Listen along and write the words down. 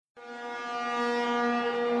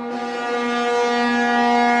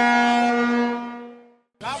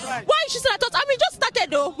she said, I thought, we just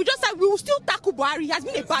started though. We just said we will still tackle Buhari. He has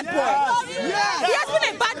been a bad boy. Yeah. He has been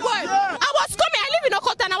a bad boy. I was coming, I live in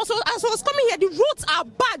Okota, and I was coming here. The roads are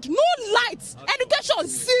bad, no lights,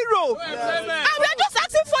 education zero. And we are just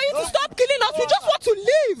asking for you to stop killing us. We just want to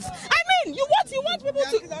live. I mean, you want people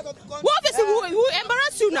to. Well, obviously, we will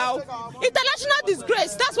embarrass you now. International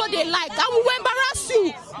disgrace. That's what they like. And we will embarrass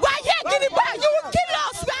you. We're here, give it back. You will kill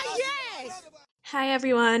us. We're here. Hi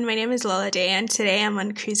everyone, my name is Lola Day, and today I'm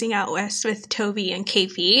on Cruising Out West with Toby and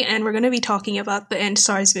KP, and we're going to be talking about the End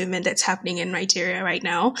SARS movement that's happening in Nigeria right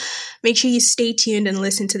now. Make sure you stay tuned and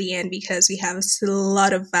listen to the end because we have a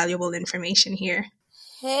lot of valuable information here.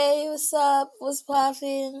 Hey, what's up? What's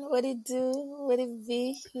poppin'? What it do? What it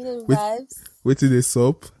be? You know the vibes. Waiting the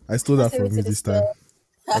soap. I stole that from you this time.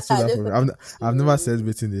 I've never said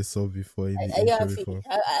waiting the soap before. I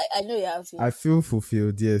know you have. I feel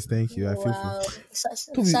fulfilled. Yes, thank you. I feel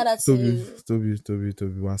fulfilled. Shout out to you. Toby.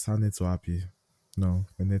 We're sounding so happy. No,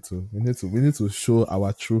 we need to show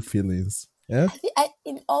our true feelings. Yeah.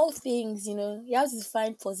 In all things, you have to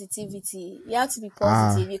find positivity. You have to be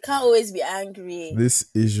positive. You can't always be angry. This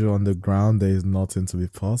issue on the ground, there is nothing to be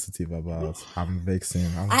positive about. I'm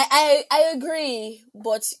vexing. I agree,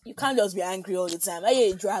 but you can't just be angry all the time. Are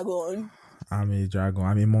you a dragon? I'm a dragon.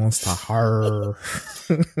 I'm a monster.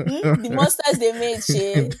 The monsters they made,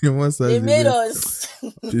 shit. The monsters they made us.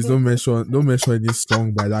 Please don't mention any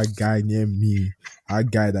song by that guy near me.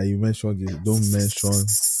 That guy that you mentioned, don't mention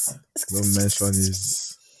his.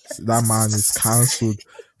 That man is cancelled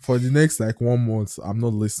for the next 1 month. I'm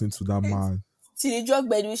not listening to that man. Till the drug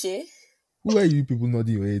bedushe. Who are you people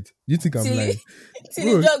nodding your head? You think I'm lying?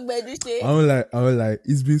 Till the drug bedushe. I'm like,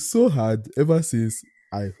 it's been so hard ever since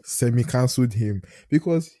I semi-cancelled him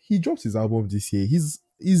because he dropped his album this year.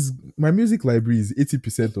 My music library is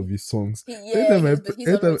 80% of his songs. Yeah, he's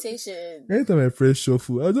on rotation. Anytime I press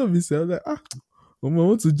shuffle, I'll just be saying, I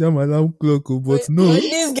want to jam alarm clock, but no.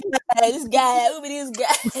 This guy, who be this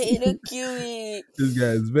guy? You don't kill me. This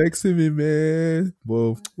guy is vexing me, man.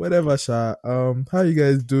 But whatever, Sha. How you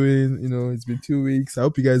guys doing? It's been 2 weeks. I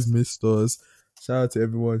hope you guys missed us. Shout out to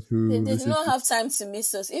everyone who they do not have time to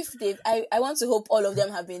miss us. If I want to hope all of them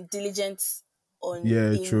have been diligent in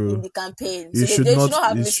the campaign. You so should they not should not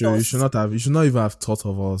have missed us. You should not even have thought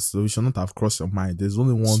of us. So you should not have crossed your mind. There's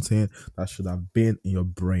only one thing that should have been in your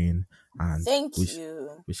brain. And thank you.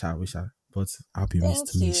 We shall. But I'll be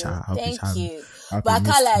missed me, Sha. Thank you. But I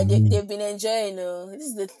can't lie, they've been enjoying. This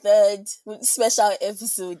is the third special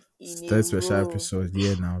episode. Third special episode,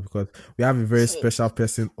 now, because we have a very special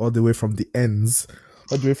person all the way from the ends.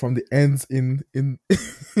 In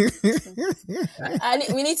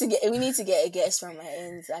we need to get a guest from my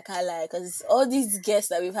ends. I can't lie, because all these guests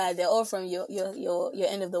that we've had, they're all from your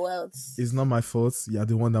end of the world. It's not my fault. You're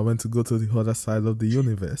the one that went to go to the other side of the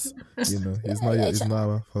universe. It's not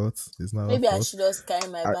our fault. It's not. Maybe our fault. I should just carry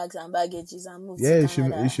my bags and baggages and move. Yeah, to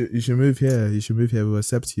Canada. you should move here. You should move here. We'll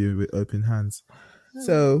accept you with open hands.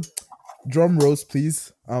 So, drum rolls,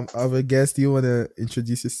 please. Our guest, do you want to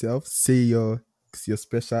introduce yourself? Say your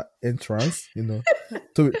special entrance,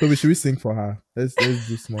 Toby, should we sing for her? Let's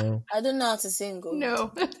do small. I don't know how to sing. No.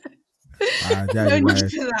 No need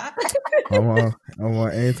to that. Come on.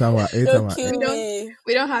 Anytime.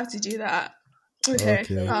 We don't have to do that. Okay.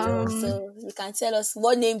 So you can tell us,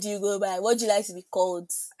 what name do you go by? What do you like to be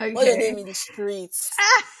called? Okay. What's your name in the streets?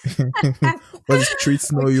 What the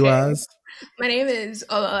streets know you as? My name is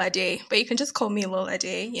Ololade, but you can just call me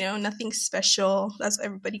Ololade. Nothing special. That's what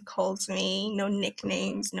everybody calls me. No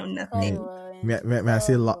nicknames, no nothing. I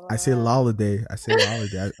say Lolade. I say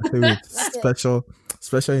with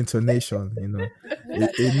special intonation. A name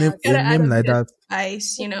like that.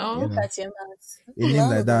 Ice, Look at your mouth. A name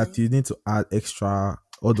like that, you need to add extra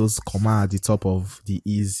all those commas at the top of the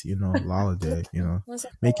E's. Lolade.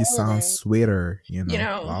 Make it sound sweeter.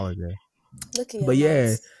 Lolade. Look at but your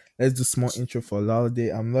mouth. Let's do small intro for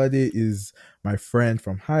Lolade. Lolade is my friend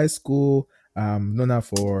from high school. Known her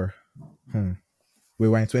for we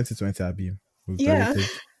were in 2020, Abi. We graduated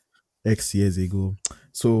X years ago.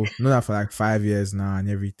 So known her for 5 years now and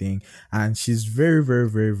everything. And she's very, very,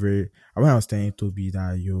 very, very. When I was telling Toby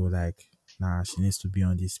that she needs to be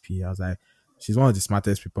on this P. I was like, she's one of the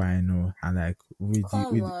smattest people I know. And we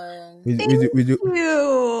do.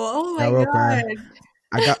 Oh my god.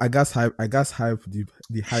 I guess hype the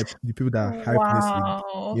people that hype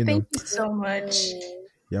this. Thank you so much.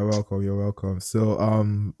 You're welcome. So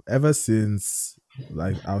ever since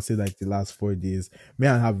I'll say the last 4 days, me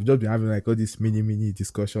and have just been having all these mini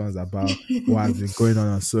discussions about what has been going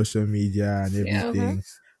on social media and everything.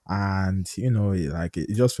 And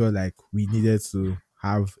it just felt like we needed to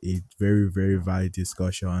have a very, very valid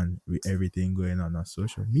discussion with everything going on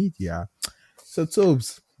social media. So,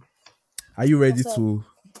 Tobes, are you ready to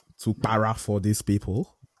para for these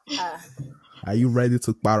people? Are you ready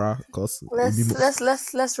to para? Cause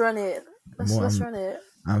let's run it. Let's run it.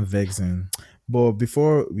 I'm vexing. But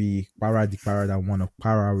before we para the para that want to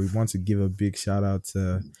para, we want to give a big shout out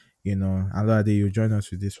to, Olade, you join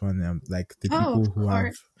us with this one. Like the people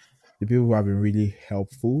who have been really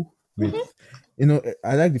helpful with,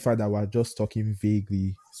 I like the fact that we're just talking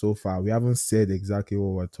vaguely so far. We haven't said exactly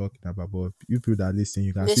what we're talking about, but you people that listen,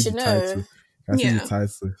 you can see the title. See the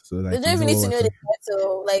title, so like they don't even need to know the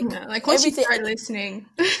title. Like once you start listening,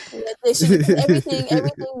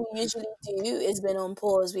 everything we usually do is been on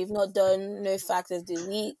pause. We've not done no fact of the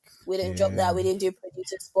week. We didn't drop that. We didn't do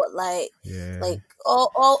producer spotlight. Like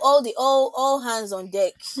all hands on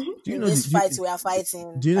deck. In this fight we are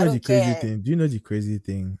fighting. Do you know the crazy thing? Do you know the crazy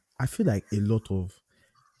thing? I feel like a lot of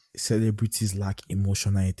celebrities lack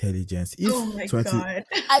emotional intelligence. Oh my god!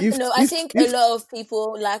 I think a lot of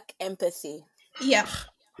people lack empathy. Yeah,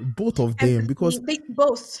 both of them, because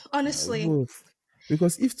both, honestly.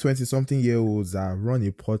 Because if 20-something-year-olds that run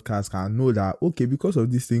a podcast can know that, okay, because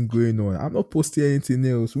of this thing going on, I'm not posting anything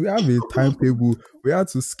else. We have a timetable. We had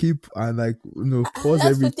to skip and pause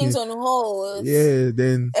everything. Put things on hold. Yeah,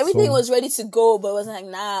 then everything was ready to go, but it was like,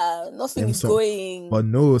 nah, nothing is going. But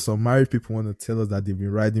no, some married people want to tell us that they've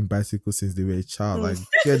been riding bicycles since they were a child. Like,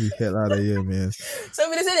 get the hell out of here, man. So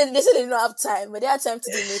they said they don't have time, but they had time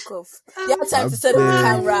to do makeup. They had time to set up the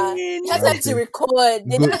camera. They had time to record.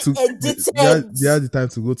 They didn't edit. They had the time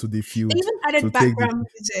to go to the field. They even added background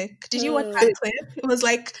music. Did you watch that clip? It was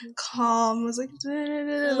like calm. It was like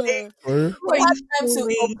time to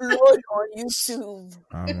upload on YouTube.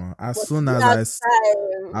 As soon as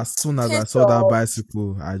I saw that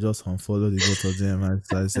bicycle, I just unfollowed the both of them.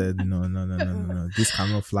 I said, no, this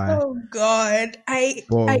cannot fly. Oh God, I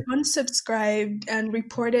unsubscribed and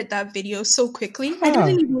reported that video so quickly. I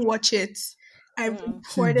didn't even watch it. I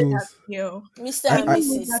reported that video. Mr. and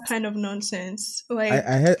Mrs. That kind of nonsense. Like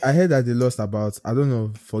I heard that they lost about, I don't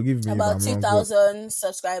know, forgive me, about 2,000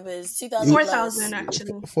 subscribers. 4,000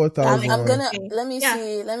 actually. 4,000. I'm gonna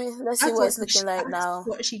let's see what it's looking like now.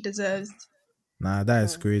 What she deserves. Nah, that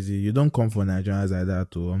is crazy. You don't come for Nigerians like that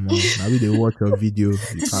too. Maybe they watch your video.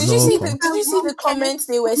 Did you see the comments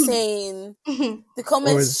they were saying? The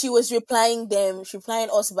comments she was replying them, she replying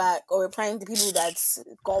us back, or replying the people that's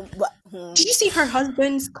gone. Did you see her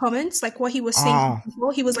husband's comments? Like what he was saying?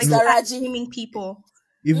 He was like shaming people.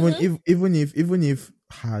 Even if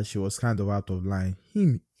she was kind of out of line,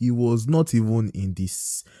 he was not even in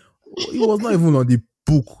this. He was not even on the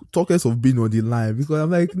book, talkers of being on the line, because I'm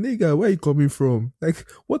like, nigga, where are you coming from? Like,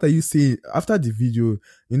 what are you saying? After the video,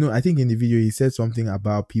 I think in the video he said something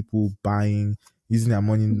about people using their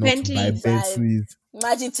money not to buy Bentleys.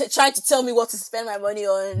 Imagine trying to tell me what to spend my money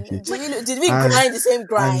on. Okay. Did we grind the same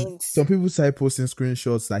grind? Some people started posting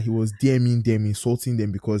screenshots that he was DMing them, insulting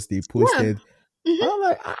them because they posted. I'm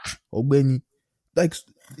like, Ogbeni. Like,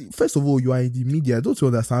 first of all, you are in the media. Don't you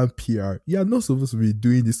understand PR? You are not supposed to be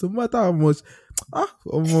doing this. No matter how much.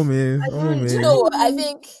 Man. Do you know what?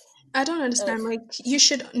 I don't understand. Like, you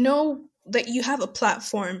should know that you have a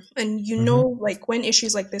platform, and you know, like, when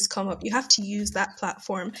issues like this come up, you have to use that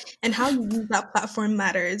platform, and how you use that platform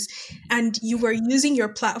matters. And you were using your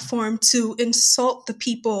platform to insult the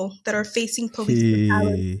people that are facing police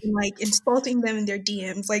brutality, and like insulting them in their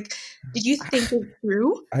DMs. Like, did you think it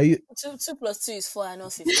through? 2 plus 2 is 4 and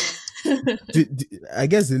not 15. I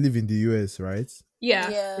guess they live in the US, right?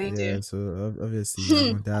 Yeah, they do. So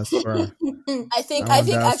obviously, that's right. I think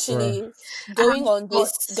actually going on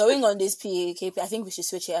this PKP, I think we should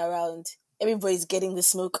switch it around. Everybody's getting the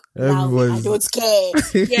smoke now. I don't care.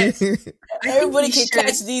 Yes, everybody can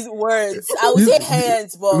catch these words. I would say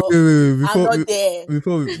hands, but I'm not there.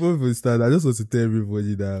 Before we start, I just want to tell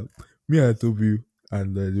everybody that me and Toby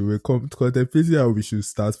and they were contemplating how we should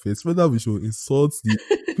start first. Whether we should insult the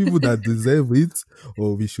people that deserve it,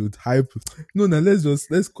 or we should hype. No, let's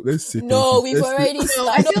say. No, we've already started.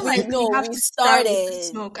 I feel like we started.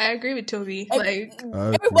 Smoke. I agree with Toby.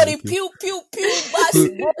 Everybody, pew pew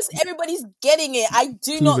pew. Everybody's getting it. I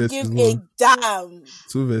do not give a damn.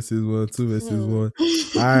 2 versus 1.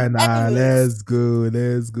 Alright, let's go.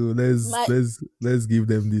 Let's give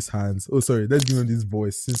them these hands. Oh, sorry. Let's give them this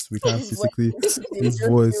voice, since we can't physically. This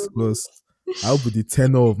voice, because I hope with the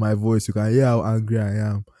tenor of my voice you can hear how angry I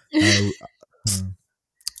am.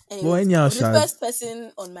 The first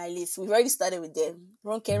person on my list, we've already started with them.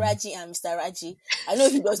 Ronke Raji and Mr. Raji. I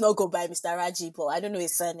know he does not go by Mr. Raji, but I don't know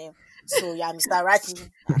his surname. So yeah, Mr. Raji,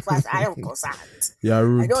 as far as I am concerned. Yeah,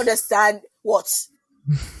 rude. I don't understand what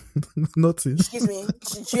Nothing. Excuse me.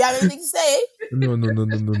 Do you have anything to say? No.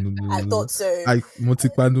 I thought so.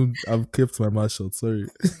 I've kept my mouth shut. Sorry.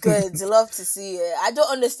 Good. Love to see it. I don't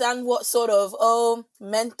understand what sort of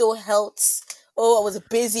mental health. I was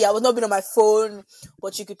busy. I was not been on my phone.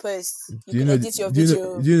 But you could post. You could edit your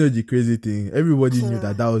video. Do you know the crazy thing? Everybody knew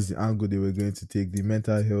that was the angle they were going to take. The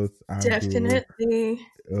mental health angle. Definitely.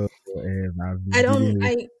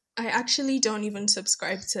 I actually don't even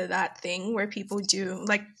subscribe to that thing where people do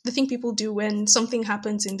like the thing people do when something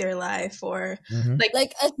happens in their life or like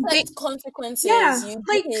accept consequences. Yeah, you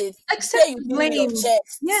like accept blame.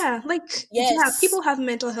 Yeah, like people have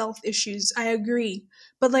mental health issues. I agree,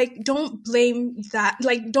 but like don't blame that.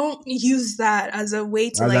 Like don't use that as a way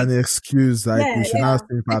to an excuse. Like we should not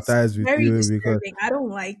sympathize with you disturbing. Because I don't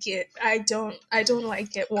like it. I don't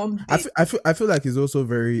like it one bit. I feel like it's also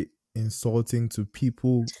very insulting to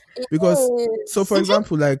people because so for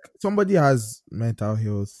example, like somebody has mental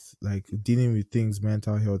health, like dealing with things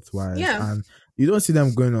mental health wise, and you don't see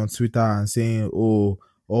them going on Twitter and saying all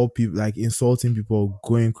people, like insulting people,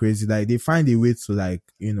 going crazy. Like they find a way to, like,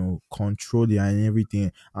 you know, control it and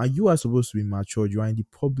everything, and you are supposed to be mature. You are in the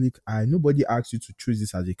public eye. Nobody asks you to choose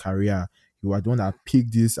this as a career. You are the one that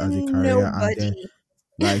picked this as a career. And then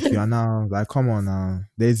like you are now like, come on now.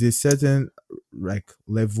 There's a certain like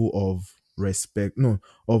level of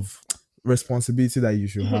responsibility that you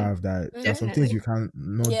should have. That there's some things you can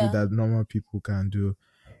not do that normal people can do.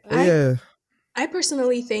 I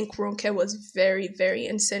personally think Ronke was very, very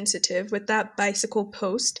insensitive with that bicycle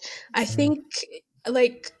post. I think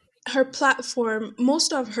like her platform,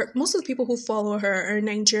 most of the people who follow her are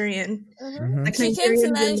Nigerian. Like she came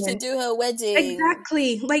to Nigeria to do her wedding.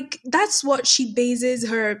 Exactly. Like that's what she bases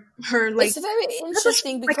her like. It's very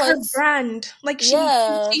interesting because like her brand. Like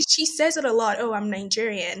she says it a lot. Oh, I'm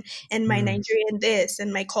Nigerian and my Nigerian this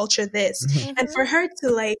and my culture this. And for her to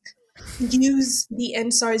like use the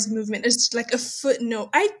NSARS movement as like a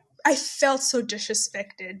footnote, I felt so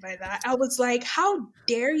disrespected by that. I was like, how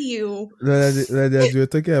dare you? You were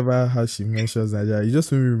talking about how she mentions Nigeria. You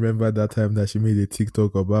just remember that time that she made a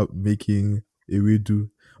TikTok about making a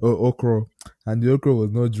wedu or okra, and the okra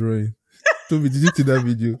was not drawing. Toby, did you see that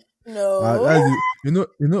video? No. You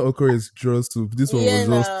know, okra is draw soup. This one was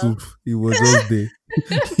just soup. It was just there.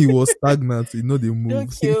 He was stagnant. You know, they moved. Don't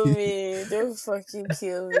kill me. Don't fucking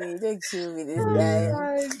kill me. Don't kill me, this guy.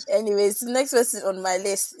 Anyways, the next person on my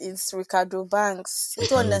list is Ricardo Banks. I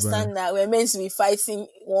don't understand that we're meant to be fighting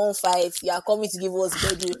one fight. You are coming to give us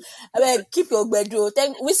bedu. I mean, keep your bedu.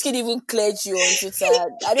 Thank Whiskey even cleared you on Twitter.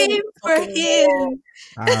 I don't for him.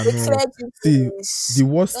 See, the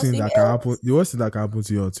worst thing that can happen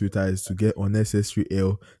to you on Twitter is to get unnecessary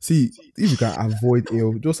L. See, if you can avoid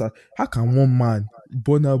L, just how can one man,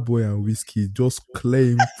 Burna Boy and Whiskey, just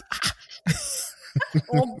claim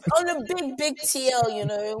on a big TL, you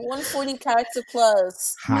know, 140 character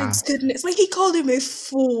plus. My goodness, like he called him a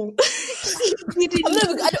fool.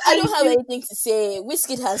 I don't have anything to say.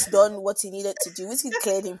 Whiskey has done what he needed to do. Whiskey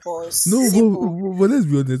cleared him for us. No, but let's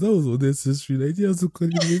be honest, that was unnecessary. Like, he has to call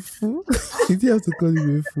him a fool.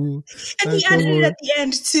 And he added it at the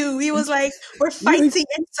end too. He was like, "We're fighting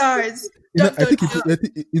NSARS." I think the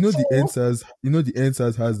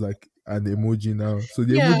NSARS has like an emoji now. So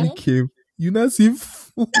the emoji came. You not see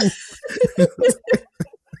fool.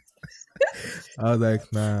 I was like,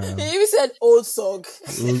 nah. He even said old song.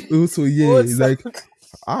 Also, it's like,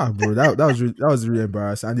 bro, that was really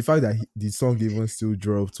embarrassing. And the fact that the song even still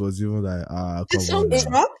dropped was even like, come the song on.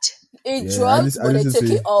 dropped? It dropped, but they took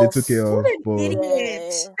it off. They took it off.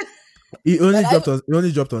 It only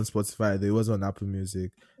dropped on Spotify. Though. It was on Apple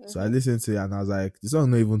Music. So I listened to it and I was like, the song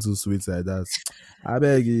not even too sweet like that. I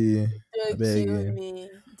beg you.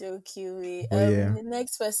 Don't kill me. The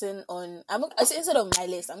next person on instead of my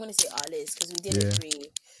list, I'm going to say our list because we did agree.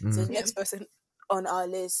 So the next person on our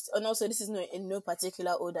list, and also this is in no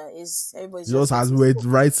particular order, is everybody just as we're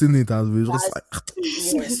writing it as we just like.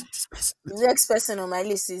 Yes. The next person on my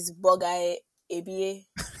list is Bogai ABA.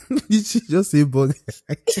 You should just say Bogai.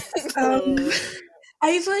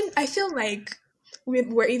 I feel like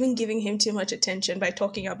we're even giving him too much attention by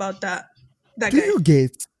talking about that guy. Do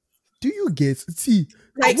you get? See,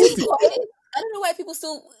 like, I don't know why people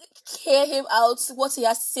still hear him out, what he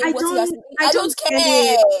has to say, I don't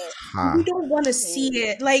care. We don't want to see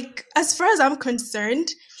it. Like, as far as I'm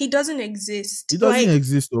concerned, he doesn't exist. He doesn't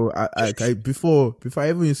exist. Or before I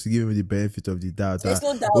even used to give him the benefit of the doubt. There's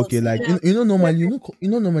no doubt. Okay, like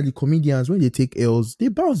normally comedians when they take L's, they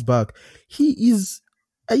bounce back. He is.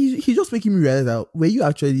 he just making me realize that were you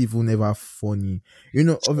actually even never funny? You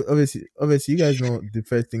know, obviously, you guys know the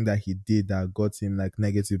first thing that he did that got him like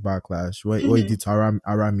negative backlash. What he did to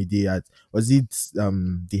Aramide at, was it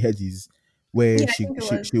the Headies, where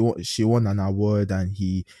she won an award, and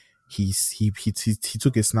he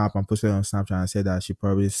took a snap and posted it on Snapchat and said that she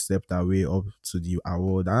probably stepped her way up to the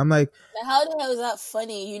award. And I'm like, how the hell is that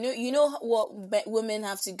funny? You know what women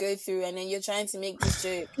have to go through, and then you're trying to make this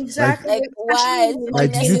joke. Exactly. Like why?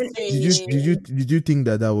 Like, did you think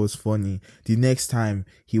that was funny? The next time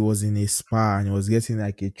he was in a spa and he was getting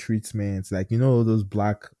like a treatment, like, you know, all those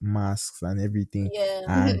black masks and everything. Yeah.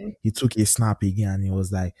 And he took a snap again and he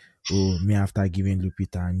was like, "Oh, me after giving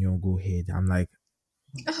Lupita and you go ahead." I'm like,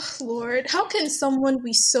 oh Lord, how can someone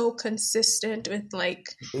be so consistent with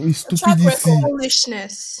like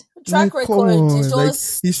foolishness? Track record is like,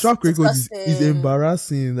 just his track record is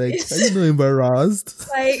embarrassing. Like, are you not embarrassed?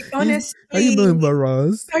 Like, honestly, are you not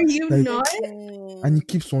embarrassed? Are you like, not? And he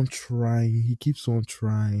keeps on trying.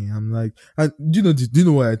 I'm like, and do you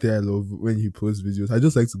know what I think I love when he posts videos? I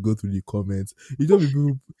just like to go through the comments. You know,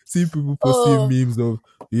 people posting memes of,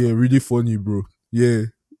 yeah, really funny, bro. Yeah.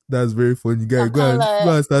 That's very funny, guy. Go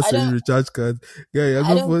and start selling recharge cards, guy. I'm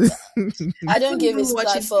not funny. I don't give his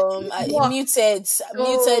platform. Muted.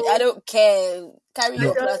 I don't care. Carry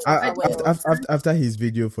your platform. After his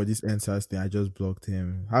video for this NSAS thing, I just blocked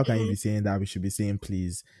him. How can you be saying that? We should be saying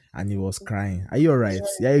please. And he was crying. Are you alright?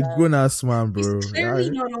 Yeah, a grown ass man, bro. He's clearly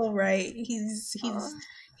not alright. He's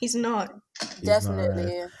not.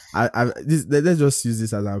 Definitely. Let's just use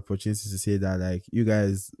this as an opportunity to say that, like, you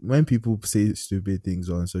guys, when people say stupid things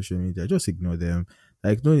on social media, just ignore them.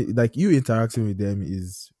 Like, no, like, you interacting with them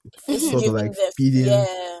is sort of like feeding their.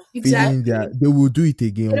 They will do it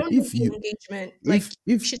again. They don't give you engagement. Like, if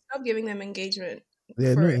you should stop giving them engagement.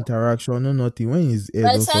 Yeah, no interaction, no nothing. When is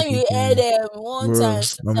by the time you air them one time,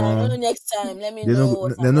 next time, let me know.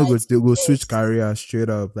 They're not good. They will switch career straight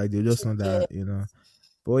up. Like, they just know that, you know.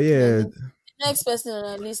 But yeah. The next person on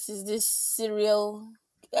our list is this serial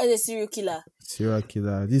killer. Serial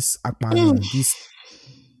killer. This Akman. This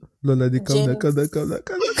Lola, they come down.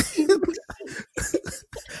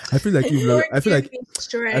 I feel like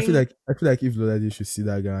if Lola should see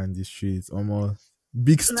that guy on the streets, almost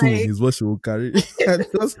big stone is what she will carry and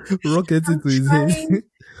just rocket into his head.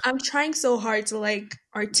 I'm trying so hard to like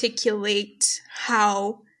articulate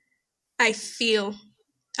how I feel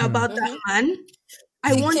about that man.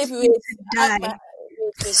 I want him to die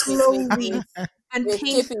slowly and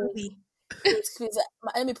painfully.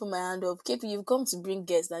 Let me put my hand up. KP, you've come to bring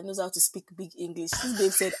guests that knows how to speak big English. This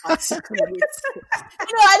babe said articulate.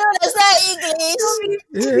 I don't understand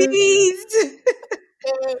English. Please.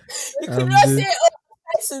 You could not say,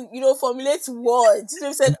 formulate words.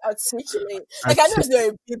 You said articulate. Like, I know it's not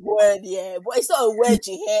a big word, yeah, but it's not a word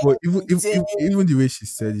you hear. But even the way she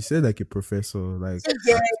said like a professor, like.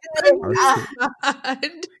 Yeah. On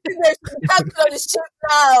the ship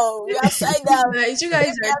now. We're upside down. You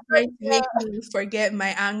guys are trying to make me forget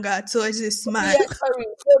my anger towards this man. Yeah, sorry.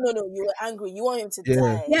 No. You were angry. You want him to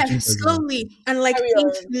die. Yeah, slowly and like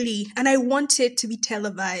painfully. And I want it to be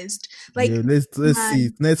televised. Like, let's see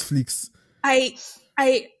it. Netflix. I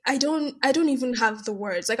don't even have the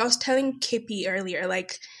words. Like, I was telling KP earlier,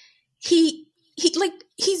 like, he's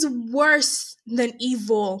worse than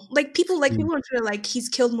evil. Like, people are like, he's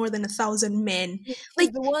killed more than 1,000 men.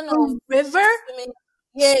 Like, the one on River.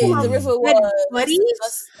 Yeah, the River was. Buddies?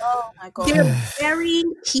 Oh my God. They're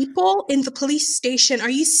burying people in the police station. Are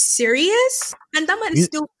you serious? And that man is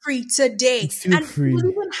still free today. And he was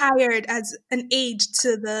even hired as an aide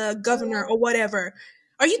to the governor or whatever.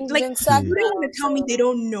 Are you like, you don't want to tell me they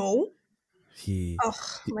don't know? Oh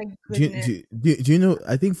my goodness. Do you know,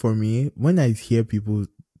 I think for me, when I hear people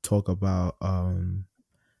talk about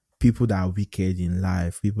people that are wicked in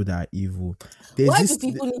life, people that are evil, why do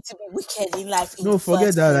people need to be wicked in life? No,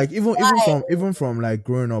 forget that. Like, even from like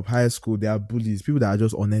growing up, high school, there are bullies, people that are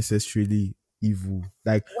just unnecessarily evil.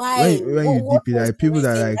 Like, when you deep it, like, people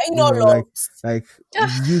that like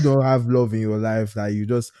you don't have love in your life, that you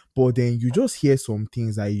just, but then you just hear some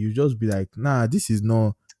things that you just be like, nah, this is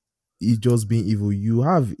not it just being evil. You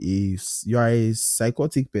are a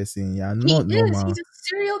psychotic person. You are not normal. He's a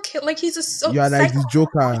serial killer. Like, he's a you are like the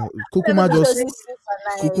Joker. Kukuma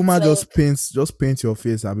just paint your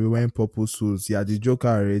face and be wearing purple suits. You are the Joker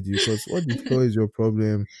already. Because what the hell is your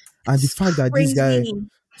problem? And the fact that this guy.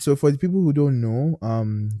 So for the people who don't know,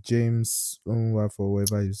 James, for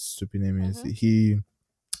whatever his stupid name is,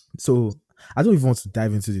 I don't even want to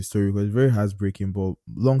dive into the story because it's very heartbreaking. But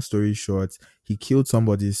long story short, he killed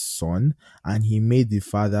somebody's son, and he made the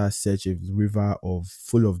father search a river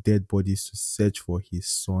full of dead bodies to search for his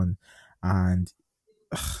son. And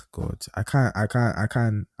God, I can't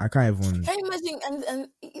even. Can you imagine? And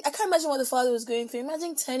I can't imagine what the father was going through.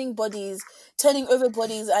 Imagine turning over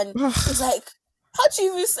bodies, and it's like, how do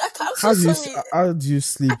you even? How do you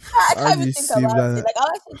sleep? I can't even think about it. Like, I'll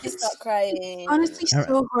actually just start crying. Honestly,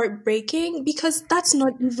 so heartbreaking, because that's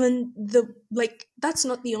not the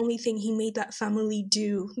only thing he made that family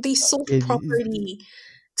do. They sold property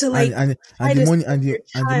to like and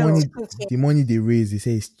the money they raise, they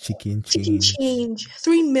say is chicken change.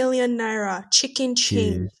 3 million naira chicken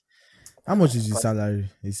change. How much is his salary?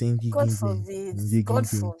 They're saying God forbid.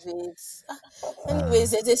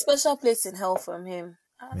 Anyways, there's a special place in hell from him.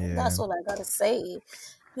 That's all I gotta say.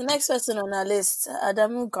 The next person on our list,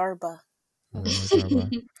 Adamu Garba.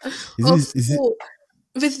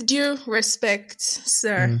 With due respect,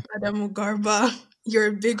 sir, Adamu Garba, you're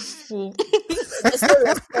a big fool.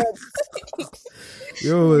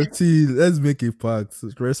 Yo, T, let's make a pact.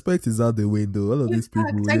 Respect is out the window. All of these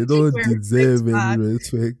people, they don't deserve any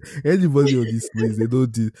respect. Anybody on this place, they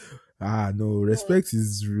don't no, respect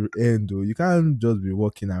is end though. You can't just be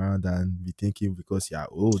walking around and be thinking because you're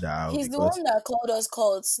older. He's the one that called us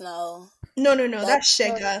cults now. No, that's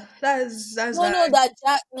Shega. That's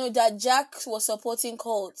that Jack was supporting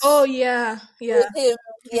cults. Oh yeah. Him.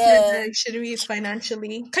 Yeah. Shouldn't be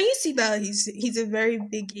financially. Can you see that he's a very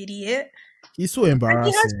big idiot? He's so embarrassing. And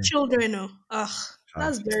he has children.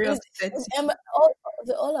 That's very upsetting.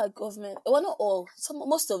 All our government, well, not all,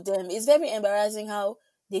 most of them, it's very embarrassing how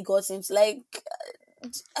they got into, like,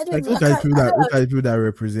 I don't know. Look at people that are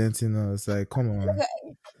representing us. Like, come on.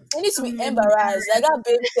 They need to be embarrassed. Like that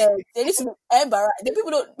baby said, they need to be embarrassed.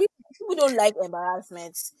 People don't like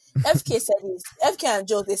embarrassment. FK said this. FK and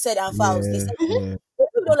Joe, they said, and Fouls, they said, people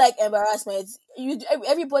don't like embarrassment.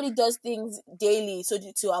 Everybody does things daily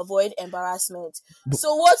to avoid embarrassment.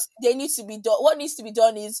 So what needs to be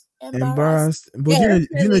done is embarrassed. But do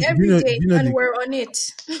you know and we're on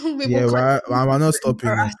it. We're not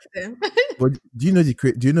stopping. But do you know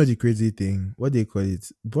the crazy thing? What they call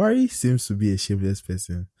it? Buhari seems to be a shameless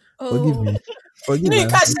person. Forgive me. You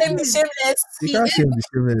can't shame the shameless. You can't shame the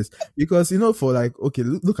shameless because for like, okay,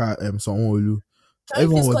 look at Sanwo-Olu.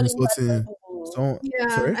 Everyone was discussing. I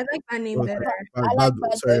like that name better.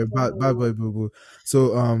 Bad Boy Boo. So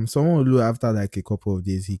Sanwo-Olu, after like a couple of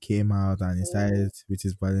days, he came out and he started with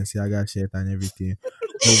his Balenciaga shirt and everything.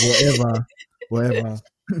 But whatever.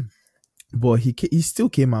 But he still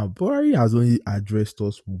came out. Buhari has only addressed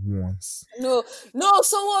us once. No.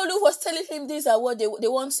 Sanwo-Olu was telling him this and what they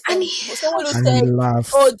want. And Sanwo-Olu said,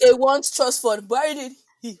 they want trust fund. Buhari did.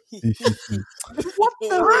 What the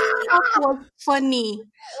hell was funny?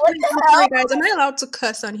 What the hell? Guys, am I allowed to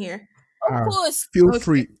curse on here? Of course. Feel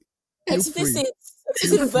free. Explicit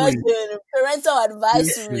version, parental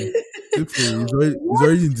advisory. It's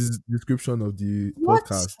already in the description of the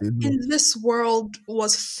podcast. What in this world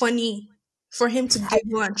was funny for him to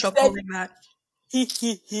giggle and chuckle like that? I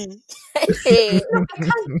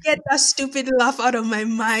can't get that stupid laugh out of my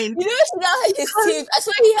mind. You know, now his teeth. I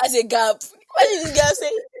swear he has a gap. What did this guy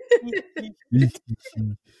say?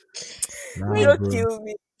 Don't kill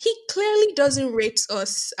me. He clearly doesn't rate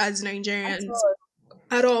us as Nigerians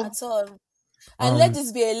at all. And let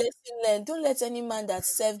this be a lesson learned. Don't let any man that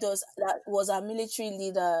served us, that was our military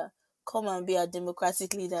leader, come and be a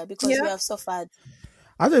democratic leader, because we have suffered.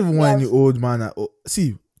 I don't even want any old man.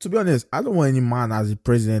 See, to be honest, I don't want any man as a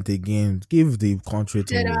president again. Give the country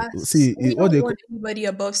to we don't want anybody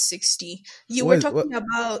above 60. You were talking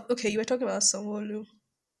about Sanwo-Olu.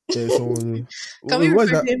 Yeah, Sanwo-Olu. Can we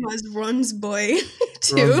refer to him as Ron's boy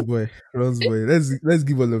too? Ron's boy. Let's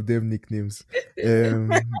give all of them nicknames.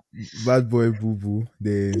 Bad boy Boo Boo.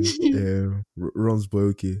 Then Ron's boy.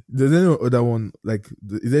 Okay. There's any other one? Like,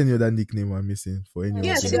 is there any other nickname I'm missing for anyone?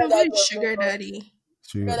 Yeah, Sugar Daddy.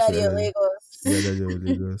 Sugar Daddy of Lagos. Yeah, Daddy of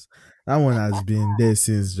Lagos. That one has been there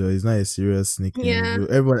since, Joe. It's not a serious nickname. Yeah.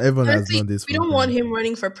 Everyone has done this. We don't want him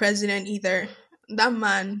running for president either. That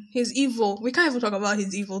man, he's evil. We can't even talk about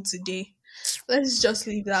his evil today. Let's just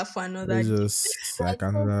leave that for another day.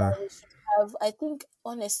 I think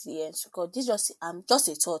honestly, God, this just a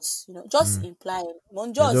thought, just implying.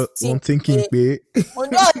 Thinking,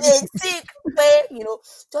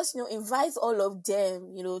 just invite all of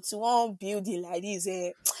them, to one building like this.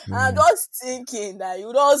 I'm just thinking that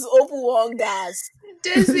you just open one gas.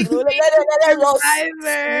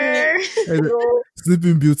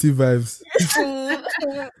 Sleeping Beauty vibes.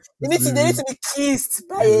 They need to be kissed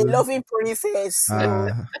by a loving princess.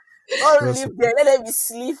 Or live there, let them be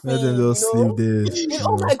sleeping. Let them just sleep there.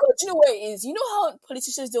 Oh my god, do you know what it is? You know how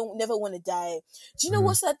politicians don't never want to die? Do you know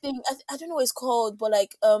what's that thing? I don't know what it's called, but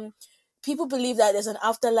like people believe that there's an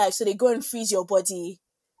afterlife, so they go and freeze your body.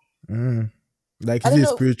 Like, is it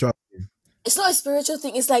spiritual? It's not a spiritual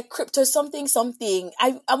thing. It's like crypto something.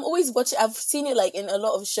 I'm always watching. I've seen it like in a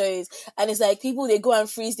lot of shows, and it's like people, they go and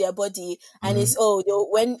freeze their body, and it's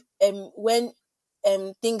when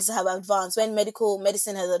things have advanced, when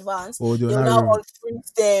medicine has advanced, they'll now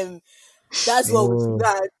unfreeze them. That's what we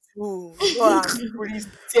got to freeze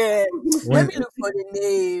them. Let me look for the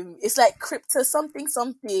name. It's like crypto something.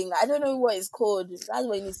 I don't know what it's called. That's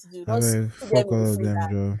what it needs to do. Fuck all of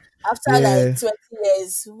them, after like 20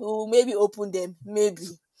 years, we'll maybe open them. Maybe.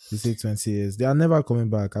 You say 20 years. They are never coming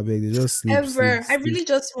back. I beg, they just sleep. Ever. I really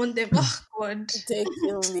just want them. Oh, God.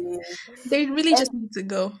 They really just need to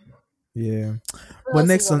go. Yeah. But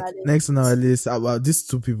next on our list, about these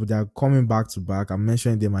two people that are coming back to back, I'm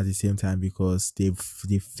mentioning them at the same time because they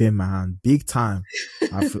fame my hand big time.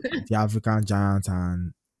 The African Giant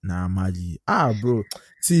and Naira Marley. Bro.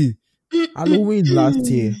 See, Halloween last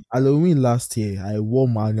year, I wore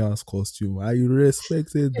Maria's costume. I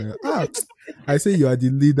respected them. I say you are the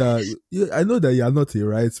leader. I know that you are not a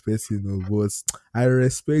right person, but I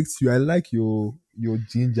respect you. I like your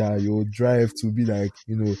ginger, your drive to be like,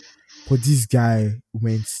 but this guy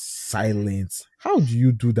went silent. How do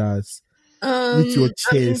you do that? With your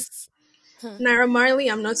chest. Naira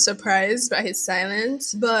Marley, I'm not surprised by his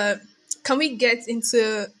silence, but can we get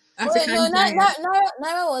into African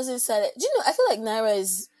Naira wasn't silent. Do you know, I feel like Naira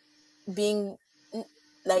is being,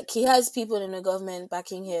 like, he has people in the government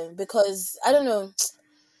backing him because, I don't know,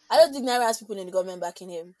 I don't think Naira has people in the government backing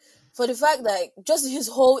him. For the fact that just his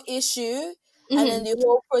whole issue, and then the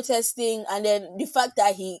whole protesting, and then the fact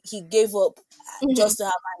that he gave up just to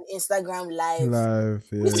have an Instagram live.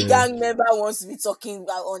 Yeah. Which gang member wants to be talking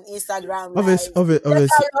about on Instagram Obviously,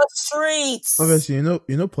 obviously,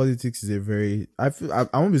 politics is a very. I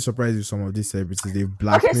won't be surprised if some of these celebrities they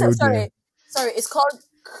blackmailed them. Sorry, it's called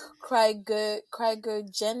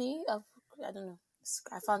Cryogeny. I don't know.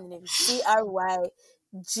 I found the name.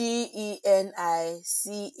 CRYGENICALLY.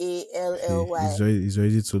 It's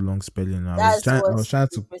already too long spelling now. I was trying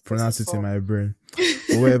to pronounce it in my brain.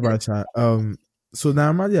 Whatever. So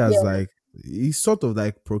Naira Marley has like, he sort of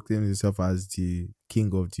like proclaimed himself as the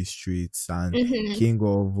king of the streets and king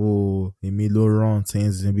of Emilio Ron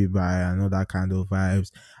things maybe by and all that kind of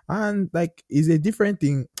vibes. And like, it's a different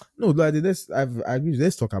thing. No, like let's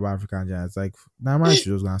talk about African Giants. Like, Naira Marley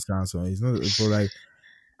should just gonna stand so it's not, but like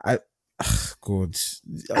God.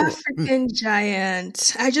 African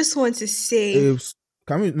Giant. I just want to say.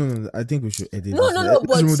 Can we? No. I think we should edit. No.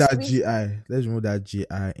 Let's remove that GI. Let's remove that GI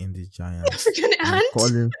in the Giant. African ant. Call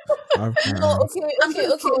him African. Okay.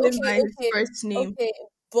 First name. Okay,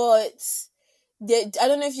 but I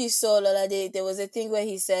don't know if you saw Lola. There was a thing where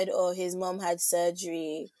he said, his mom had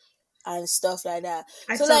surgery and stuff like that.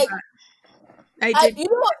 I saw that.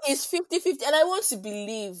 It's 50-50, and I want to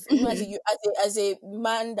believe, as a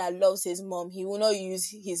man that loves his mom, he will not use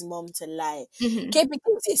his mom to lie. KP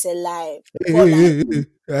thinks it's a lie.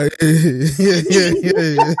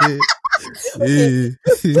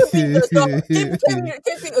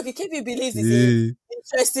 KP believes it's an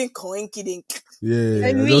interesting coincidence. Yeah,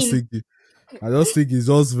 I just think it's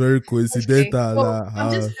just very coincidental.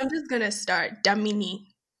 Okay. I'm just gonna start. Damini.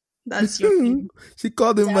 That's your name. She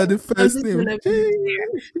called him by the first name.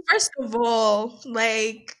 First of all,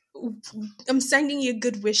 like, I'm sending you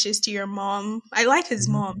good wishes to your mom. I like his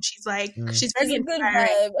mom. She's like, she's very inspiring.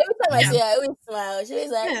 Every time I see her, I always smile.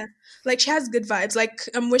 She's like, like, she has good vibes. Like,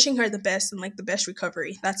 I'm wishing her the best and like the best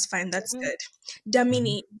recovery. That's fine. That's good.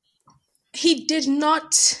 Damini, he did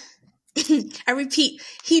not. I repeat,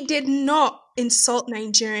 he did not insult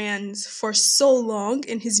Nigerians for so long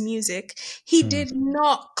in his music. He did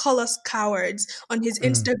not call us cowards on his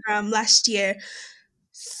Instagram last year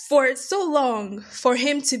for so long for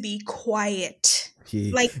him to be quiet.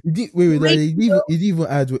 Okay. Like, he didn't even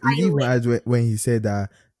add when he said that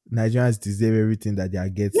Nigerians deserve everything that they are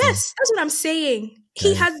getting. Yes, that's what I'm saying.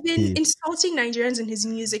 He has been insulting Nigerians in his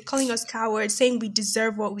music, calling us cowards, saying we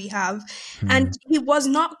deserve what we have. And he was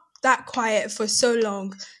not that quiet for so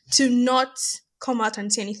long to not come out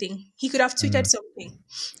and say anything. He could have tweeted something.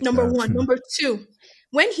 Number one. Number two,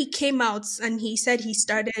 when he came out and he said he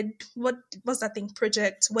started, what was that thing?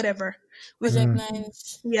 Project 9.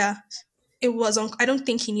 Yeah. It was I don't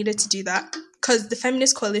think he needed to do that because the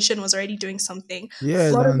Feminist Coalition was already doing something.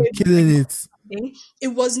 Yeah, I'm killing it. It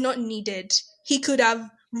was not needed. He could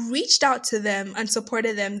have reached out to them and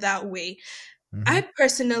supported them that way. I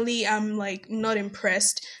personally am like not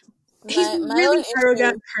impressed. He's a My really own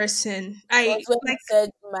arrogant issue person. was I when like he said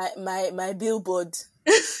my billboard.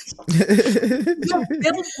 your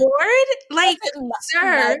billboard, like,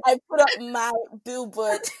 sir. I put up my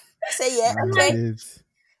billboard. Say yeah, I'm okay, dead.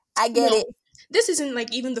 I get No, it. this isn't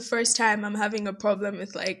like even the first time I'm having a problem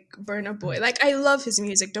with like Burna Boy. Like, I love his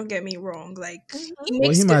music. Don't get me wrong. Like, he But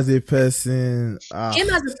makes him good. as a person, Him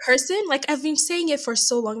as a person, like, I've been saying it for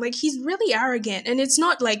so long. Like, he's really arrogant, and it's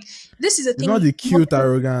not like this is a it's thing. not the cute most people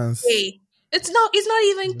arrogance. say. It's not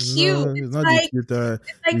even cute. No, it's It's not like the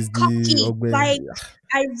cute. It's cocky. the Ogbe. Like,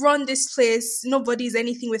 I run this place. Nobody's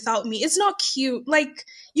anything without me. It's not cute. Like,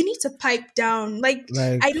 you need to pipe down. Like,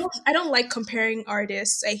 Like, I don't like comparing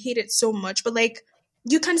artists. I hate it so much. But like,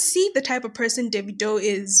 you can see the type of person Davido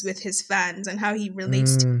is with his fans and how he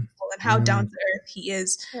relates to mm, people and how down to earth he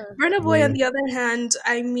is. Burna Boy, on yeah. the other hand,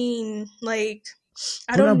 I mean, like,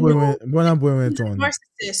 I Burna don't Boy know. Burna Boy He's went a on.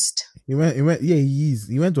 narcissist. He went. Yeah, he is.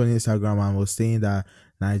 He went on Instagram and was saying that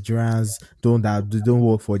Nigerians they don't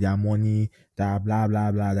work for their money. That blah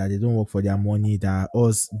blah blah. That they don't work for their money. That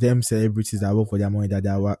them celebrities that work for their money. That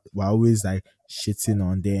they were always like shitting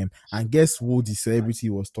on them. And guess who the celebrity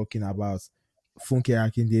was talking about? Funke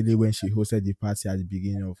Akindele, when she hosted the party at the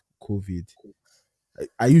beginning of COVID.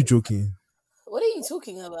 Are you joking? What are you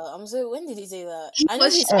talking about? I'm sorry. When did he say that? He I know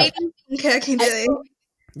was he shading Funke Akindele.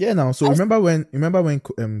 Yeah, now so remember when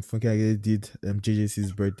Funke Akindele did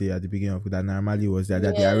JJC's birthday at the beginning of that normally was that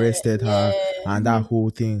they arrested her and that whole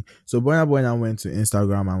thing. So Burna Boy now went to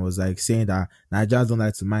Instagram and was like saying that Nigerians don't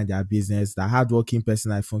like to mind their business, that hardworking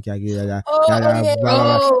person like Funke Akindele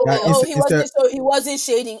he wasn't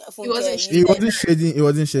shading Funke. He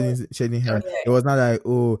wasn't shading her. It was not like,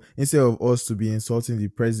 oh, instead of us to be insulting the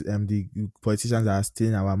politicians that are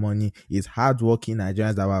stealing our money, it's hardworking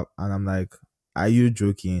Nigerians that were, and I'm like, are you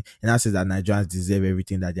joking? And I said that Nigerians deserve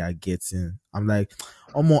everything that they are getting. I'm like,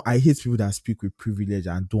 I hate people that speak with privilege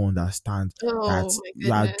and don't understand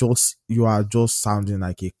that you are just sounding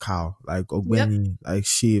like a cow, like Ogbeni, like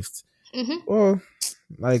shift. Well,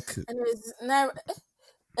 like, anyways, Naira,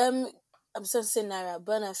 I'm sorry to say Naira,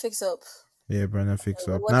 Burna, fix up. Yeah, Burna, fix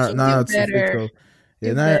up. Now to fix up.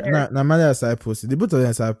 Yeah, now Malia started posting. The both of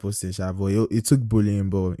them started posting, but it took bullying,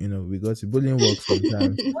 but we got to bullying work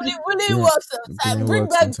sometimes. bullying works sometimes. Bring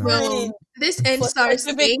back bullying. This NSARS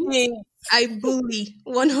thing, I bully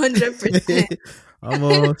 100%. I'm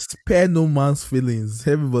gonna spare no man's feelings.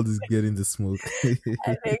 Everybody's getting the smoke.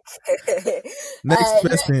 Next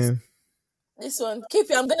person. This one,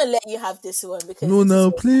 KP, I'm gonna let you have this one because no,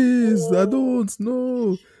 please, I don't.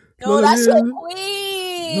 No, that's your queen.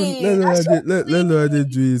 Let Lorade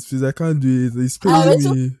do it, please. I can't do it. It's paying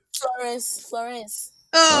me. Florence.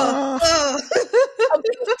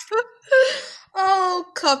 Oh,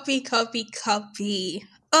 copy.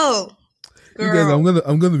 Oh, girl. You guys,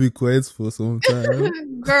 I'm gonna be quiet for some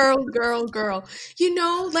time. Girl.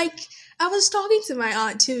 Like, I was talking to my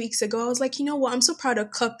aunt 2 weeks ago. I was like, you know what? I'm so proud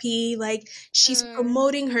of Cuppy. Like, she's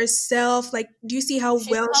promoting herself. Like, do you see how she's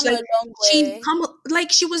well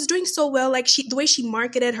she was doing so well? Like, the way she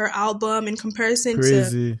marketed her album in comparison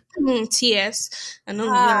to TS and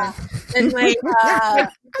all that. And like,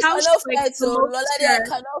 how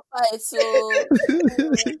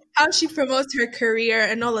she promotes her career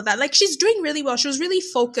and all of that. Like, she's doing really well. She was really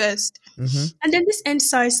focused. And then this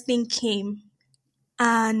NSARS thing came,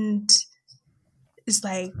 and it's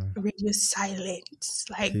like radio silence,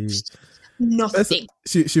 like nothing.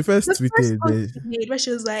 She first tweeted where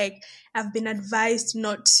she was like, "I've been advised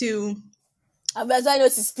not to." I'm advised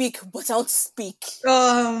not to speak, but I'll speak.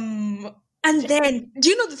 And then, do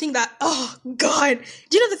you know the thing that? Oh God!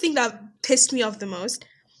 Do you know the thing that pissed me off the most?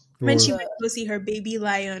 When she went to see her baby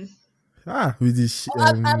lion. With this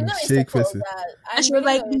shake faces. And she was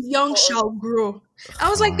like, "The young shall grow."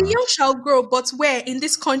 I was like, "The young shall grow," but where? In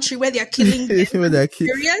this country where they're killing them?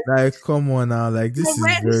 Serious? Like, come on now, like this is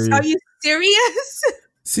very. Are you serious?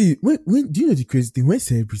 See, when do you know the crazy thing? When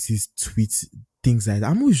celebrities tweet things like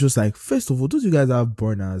that, I'm always just like, first of all, those you guys have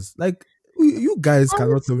burners. Like, you guys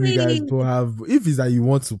cannot tell me you guys don't have. If it's that you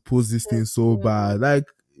want to post this thing so bad, like,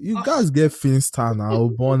 you guys get Finsta now,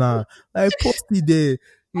 burner, like, post it there.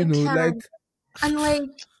 Like, and like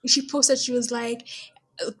she posted, she was like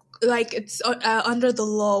it's under the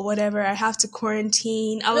law, whatever. I have to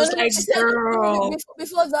quarantine. I was girl.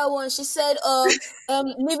 Before that one, she said,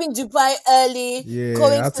 leaving Dubai early. Yeah,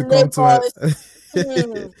 I had to come to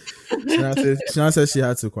She now said she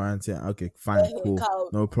had to quarantine. Okay, fine, cool,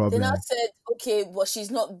 no problem. Then I said, okay, but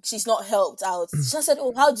she's not helped out. She said,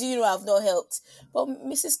 oh, how do you know I've not helped? But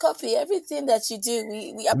Mrs. Coffee, everything that you do,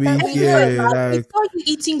 we apparently we saw you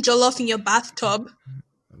eating jollof in your bathtub.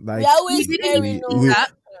 Like, we always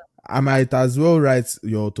that. I might as well write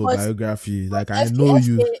your autobiography. Like I know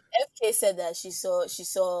you. FK said that she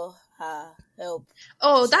saw her help.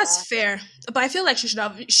 Oh, that's fair. But I feel like she should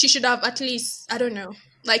have at least, I don't know.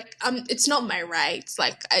 Like, it's not my rights.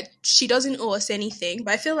 Like, she doesn't owe us anything.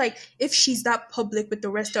 But I feel like if she's that public with the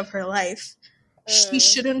rest of her life, she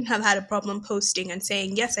shouldn't have had a problem posting and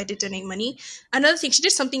saying, yes, I did donate money. Another thing, she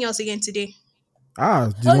did something else again today.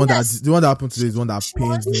 The one that happened today is one that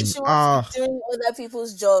pains me. She wants to be doing other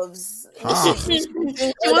people's jobs. She wants to go and fix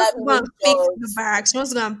the barracks. She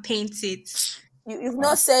wants to go and paint it. You've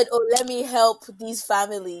not said, oh, let me help these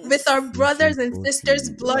families. With our brothers and sisters'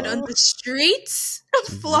 blood on the streets of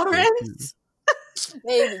Florence.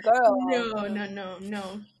 Baby girl.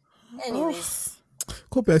 No. Anyways.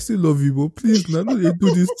 Cope, I still love you, but please, now don't they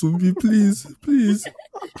do this to me, please.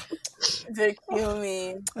 They kill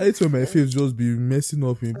me. I hate when my face just be messing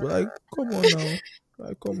up me, but like, come on now.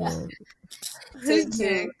 Like, come on. Who's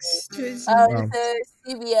next? The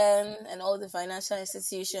CBN and all the financial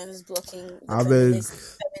institutions blocking the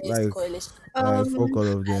feminist coalition. Fuck all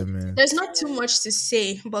of them, man. There's not too much to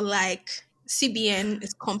say, but like CBN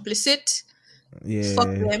is complicit. Yeah.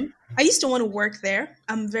 Fuck them. I used to want to work there.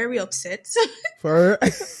 I'm very upset. Fuck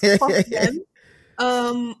them.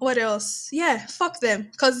 What else? Yeah, fuck them.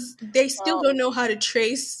 Because they still don't know how to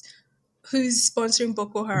trace who's sponsoring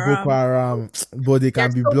Boko Haram. But they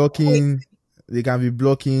can be blocking. Quick. They can be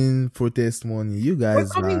blocking protest money. You guys, we're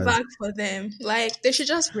coming back for them. Like, they should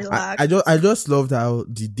just relax. I just loved how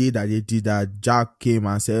the day that they did that, Jack came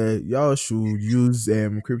and said, y'all should use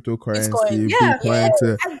cryptocurrency, Bitcoin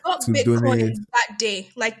to donate. That day,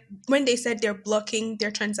 like when they said they're blocking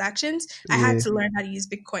their transactions, I had to learn how to use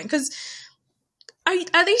Bitcoin because.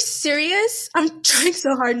 Are they serious? I'm trying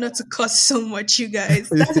so hard not to cuss so much, you guys.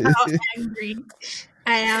 That's how angry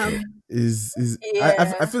I am.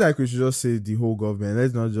 I feel like we should just say the whole government.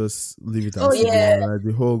 Let's not just leave it as like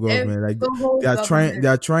the whole government. Like they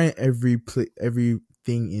are trying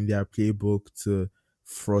everything in their playbook to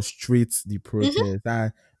frustrate the protest.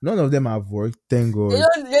 And none of them have worked. Thank God. They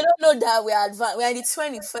don't know that we're advanced. We're in the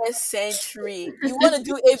 21st century. You want to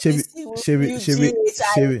do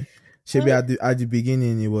ABC? Maybe at the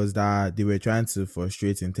beginning it was that they were trying to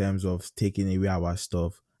frustrate in terms of taking away our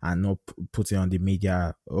stuff and not putting on the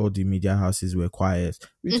media. All the media houses were quiet.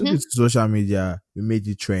 We took it to social media. We made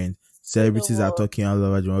it trend. Celebrities are talking all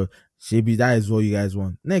over the world. Maybe that is what you guys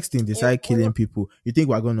want. Next thing, they start killing people. You think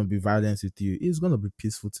we're going to be violent with you? It's going to be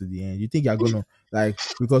peaceful to the end. You think you're going to, like,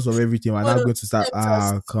 because of everything, we're not going to start,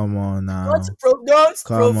 come on now. Don't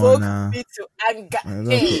provoke me to anger.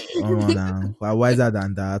 Come on now. We're wiser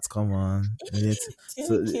than that. Come on. I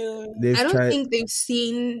don't think they've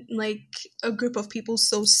seen, like, a group of people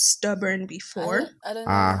so stubborn before. I don't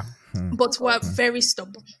know. But we're very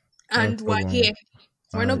stubborn. And we're here.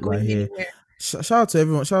 We're not going anywhere. Shout out to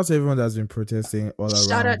everyone that's been protesting all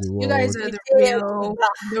around the world. You guys are the real all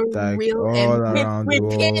around the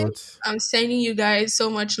world. I'm sending you guys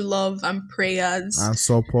so much love and prayers and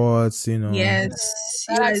support. Yes,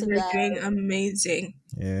 you guys are doing amazing.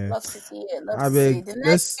 Yeah, love to see it. The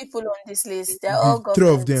next people on this list, they're all the three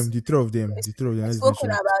of them. We've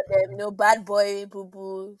spoken about them. Bad Boy, Boo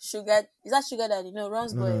Boo, Sugar. Is that Sugar Daddy? No,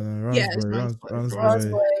 Ron's Boy. Ron's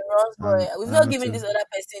Boy. We've not given this other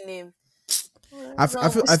person name. I feel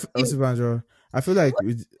like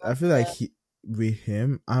with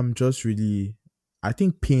him, I'm just really. I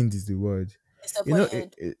think pained is the word.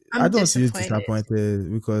 I don't see it disappointed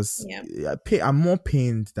because I'm more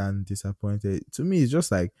pained than disappointed. To me, it's just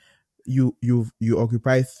like you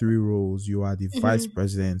occupy three roles. You are the vice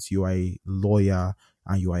president, you are a lawyer,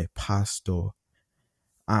 and you are a pastor.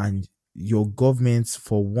 And your government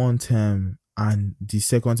for one term and the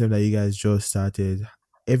second term that you guys just started,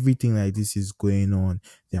 everything like this is going on.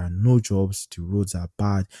 There are no jobs. The roads are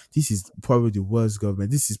bad. This is probably the worst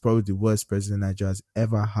government. This is probably the worst president Nigeria has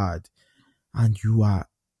ever had. And you are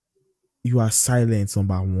silent,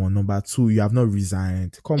 number one. Number two, you have not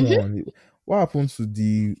resigned. Come on. What happened to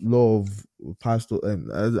the law of pastor? I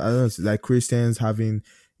don't know, like Christians having,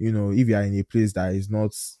 if you are in a place that is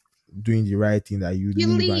not doing the right thing, that you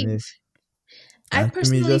leave. I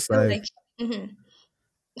personally feel like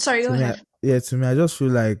sorry, go ahead. To me, I just feel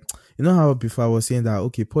like, how before I was saying that,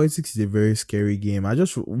 okay, politics is a very scary game. I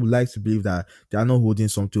just would like to believe that they are not holding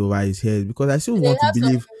something over his head, because I still want to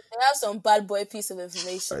believe. They have some bad boy piece of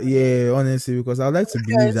information. Yeah, honestly, because I would like to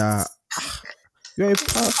believe that you're a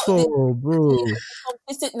pastor, bro.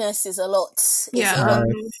 Complicitness is a lot.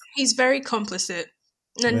 He's very complicit.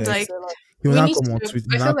 And He will We not need come on to. Twitter.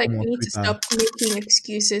 I feel like we need to stop making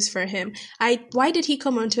excuses for him. Why did he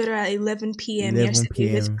come on Twitter at 11 p.m. 11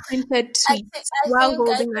 yesterday with p.m. printed tweets while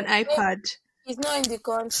holding an iPad? He's not in the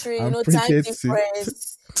country, And time printed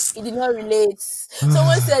difference. He did not relate.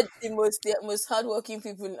 Someone said the most hardworking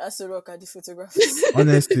people in Aso Rock are the photographers.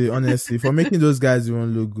 honestly, for making those guys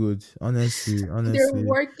even look good. Honestly. They're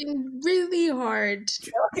working really hard.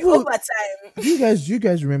 Overtime. Do you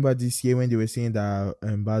guys remember this year when they were saying that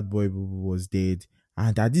Bad Boy was dead?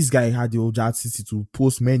 And that this guy had the audacity to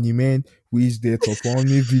post many men which death upon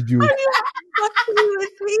me video.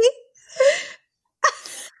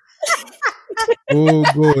 Oh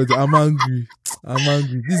God, I'm angry.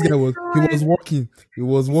 This guy was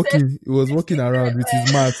walking around with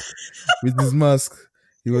his mask.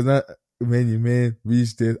 He was not many men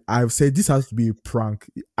which death. I've said this has to be a prank,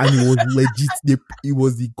 and it was legit. It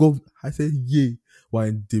was the government. I said, yeah, why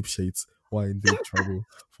in deep shades? Why in deep trouble?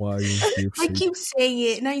 Why in deep shades? I keep saying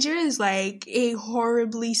it. Nigeria is like a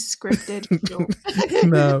horribly scripted show.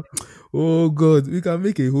 Now, oh God, we can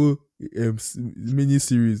make a whole mini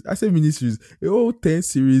series. I say mini series, a whole 10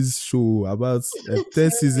 series show about 10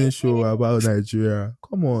 season show about Nigeria.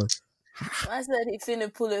 Come on. I said he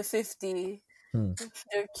finna pull a 50.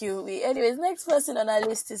 They're cute. Anyways, next person on our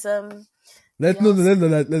list is let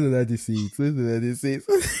Noladi say it. Let Noladi say it.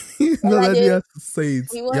 Noladi has to say it.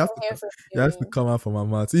 You have to come out from my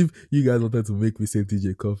mouth. If you guys wanted to make me say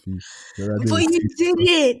DJ Coffee, but you did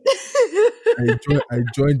it. I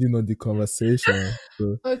joined in on the conversation.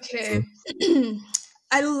 So, okay. So.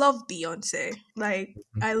 I love Beyonce. Like,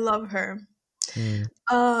 I love her.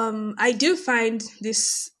 I do find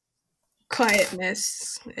this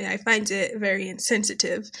quietness, I find it very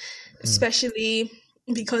insensitive, especially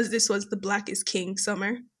because this was the Black is King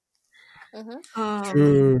summer.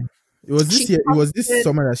 True. It was this year. It was this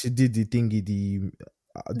summer that she did the thingy, the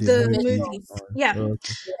movie. Yeah. Oh,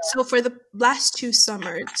 okay. So for the last 2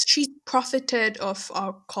 summers, she profited of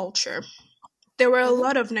our culture. There were a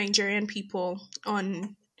lot of Nigerian people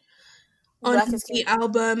on the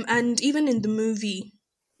album and even in the movie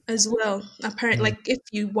as well. Apparently, like if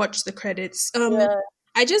you watch the credits, I don't know.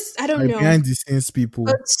 Behind the scenes people.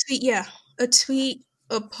 A tweet,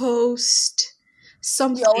 a post,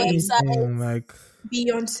 something. Like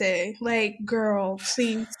Beyonce, like, girl,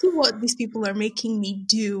 please see what these people are making me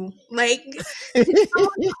do. Like, it's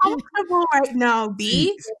so uncomfortable right now,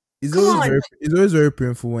 B. It's always very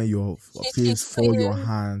painful when your face fall your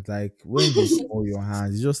hand. Like when you fall your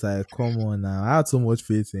hands, it's just like, come on now. I had so much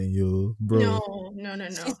faith in you, bro. No.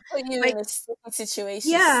 She's put you in a sticky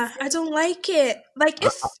situation. Yeah, I don't like it. Like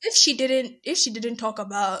if she didn't talk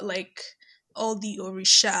about like all the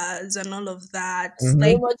orishas and all of that,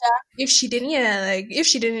 like if she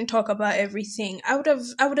didn't talk about everything, I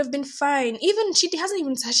would have been fine. Even she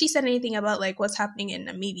said anything about like what's happening in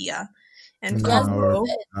Namibia. And Congo.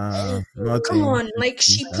 Come on, like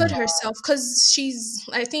she put herself, because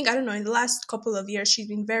I don't know, in the last couple of years, she's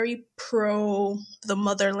been very pro the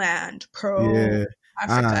motherland, pro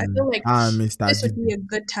Africa. I feel like this would be a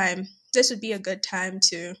good time. This would be a good time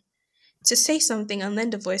to say something and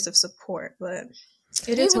lend a voice of support, but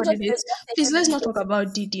it is what it is. Please, let's not talk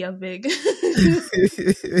about Didi Abeg.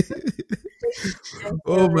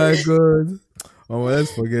 Oh my God. Oh,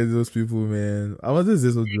 let's forget those people, man. I wanted to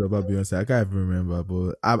say something about Beyonce. I can't even remember,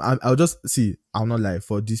 but I'll just see. I'll not lie,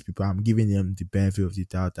 for these people, I'm giving them the benefit of the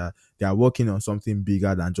doubt that they are working on something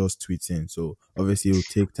bigger than just tweeting. So obviously, it will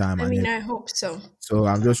take time. I hope so. So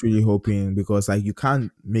I'm just really hoping, because like you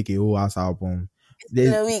can't make a whole ass album.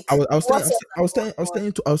 I was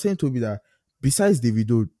saying to Toby that besides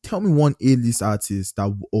Davido, tell me one A-list artist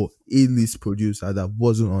or A-list producer that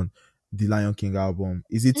wasn't on the Lion King album.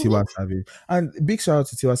 Is it Tiwa Savage? And big shout out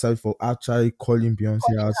to Tiwa Savage for actually calling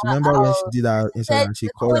Beyonce out. Remember when she did that Instagram, she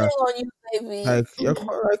called her like,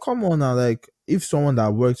 come on now, like if someone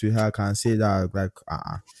that works with her can say that, like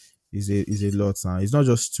is a lot now. It's not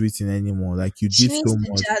just tweeting anymore. Like you did so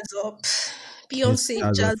much. Jazz up.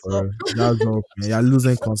 Beyonce, jazz up. Jazz up, man. You're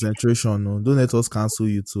losing concentration. No, don't let us cancel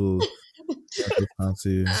you too.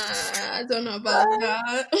 I don't know about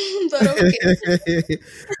that, but okay.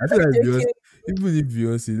 I feel like Beyonce, even if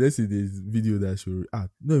Beyonce, let's say there's video that show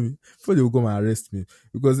before they will come and arrest me,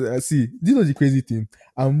 because do you know the crazy thing?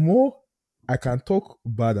 I can talk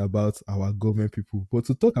bad about our government people, but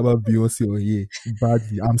to talk about Beyonce or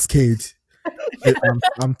badly, I'm scared.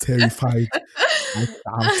 I'm terrified.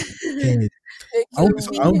 I'm scared. I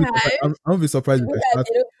won't be surprised if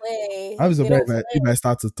I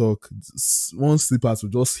start to talk. One slippers will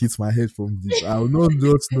just hit my head from this. I will not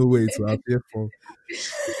just know where it will appear from.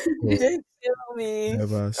 Don't kill me.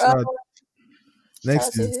 Never.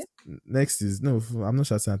 Next is no, I'm not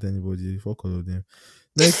shouting at anybody. Fuck all of them.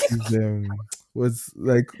 Next is what's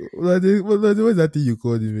like what's that thing you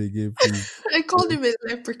called him again, please? I called him a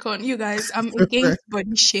leprechaun. You guys, I'm against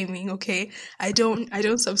body shaming, okay? I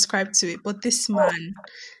don't subscribe to it, but this man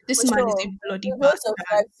is a bloody bastard.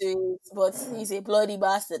 Subscribe to it, but he's a bloody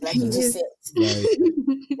bastard, like you just said. Like,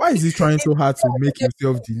 why is he trying so hard to make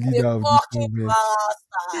himself the leader of this movement?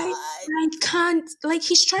 I can't, like,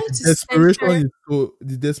 he's trying to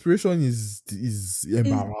the desperation is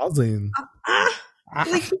embarrassing.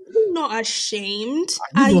 Like, you're not ashamed.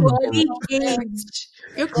 At your age,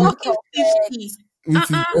 you're clocking 50.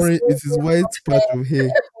 With his white patch of hair.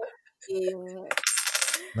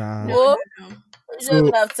 Nah. No. So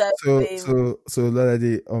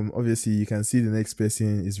Lolade, obviously you can see the next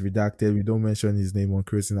person is redacted. We don't mention his name on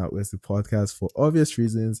Cruising Out West, the podcast, for obvious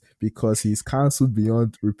reasons, because he's cancelled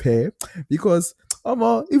beyond repair. Because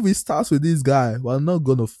if we start with this guy, we're not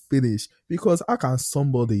gonna finish. Because how can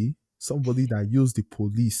somebody that used the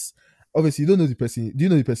police, obviously you don't know the person. Do you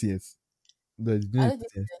know the person yet? Do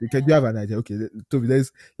you have an idea? Okay, Toby,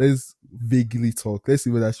 let's vaguely talk. Let's see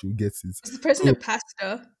whether she will get it. Is the person a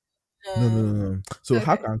pastor? No. So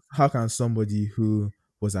okay. how can somebody who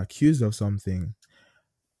was accused of something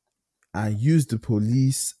and used the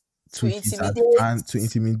police to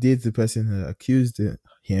intimidate the person who accused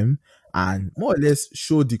him, and more or less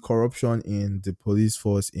show the corruption in the police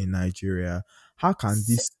force in Nigeria, how can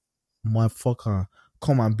this motherfucker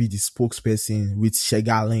come and be the spokesperson with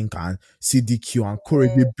Shega Link and CDQ and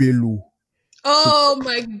Korede Bello? Oh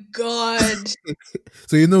my god.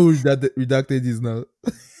 So you know who redacted is now?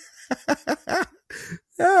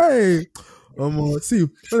 Hey, see,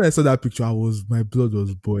 when I saw that picture, my blood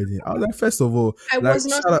was boiling. I was like, first of all, I was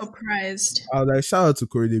not surprised. I was like, shout out to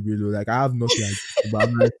Korede Bello. Like, I have nothing but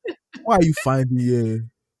I'm like, why are you finding here?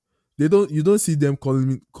 You don't see them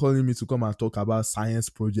calling me to come and talk about science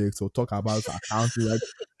projects or talk about accounting. Like,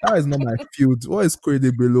 that is not my field. What is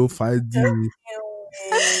Korede Bello finding me?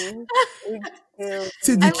 CDQ.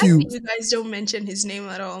 I like that you guys don't mention his name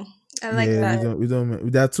at all. I like that. We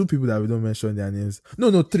don't. There are two people that we don't mention their names.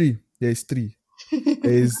 No, three. There's three.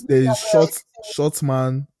 There is short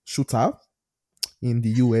man shooter in the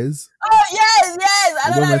US. Oh yes. I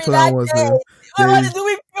don't mention that one. What want to do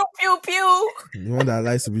with pew. The one that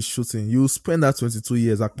likes to be shooting. You spend that 22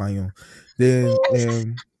 years at Panyon. Then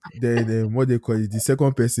what they call it? The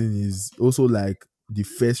second person is also like the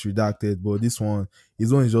first redacted, but his one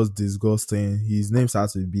is just disgusting. His name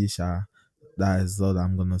starts with Bisha. That is all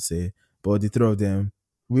I'm gonna say. But the three of them,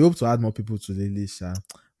 we hope to add more people to the list.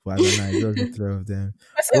 But I don't know, just the three of them.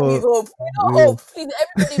 We hope. Please,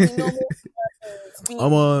 everybody be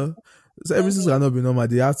normal. So everything cannot be normal.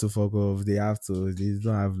 They have to fuck off. They have to. They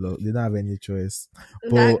don't have any choice.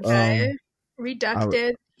 That guy,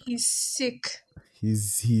 redacted. He's sick.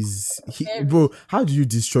 Bro, how do you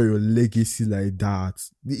destroy your legacy like that?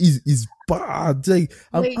 It's bad. Like,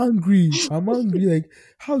 I'm angry. Like,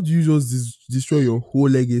 how do you just destroy your whole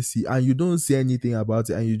legacy and you don't say anything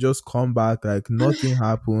about it and you just come back like nothing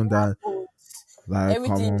happened and like,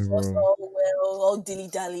 everything come on, bro. All dilly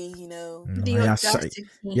dally, you know.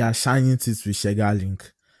 Yeah, shining teeth with Shega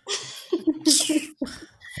Link.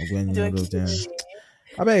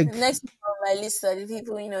 I beg. Next on my list are the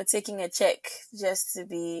people, taking a check just to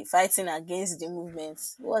be fighting against the movement.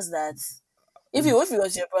 What's that? If it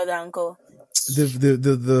was your brother, uncle.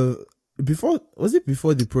 Before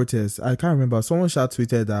the protest? I can't remember. Someone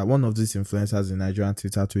tweeted that one of these influencers in Nigerian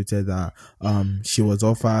Twitter tweeted that she was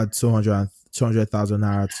offered 200,000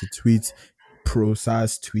 naira to tweet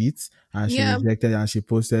pro-SARS tweets, and she rejected, and she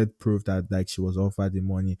posted proof that like she was offered the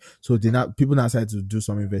money. So people now decided to do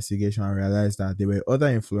some investigation and realized that there were other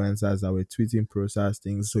influencers that were tweeting pro-SARS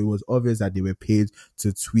things. So it was obvious that they were paid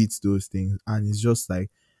to tweet those things, and it's just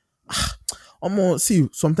like, see,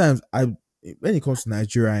 sometimes when it comes to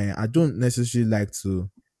Nigeria, I don't necessarily like to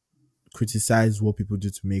criticize what people do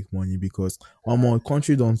to make money, because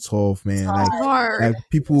country don't solve, man. Like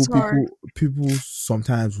people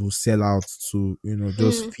sometimes will sell out to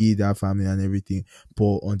just feed their family and everything,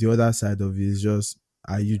 but on the other side of it is just,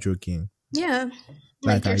 are you joking? Yeah,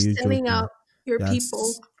 like you're selling out your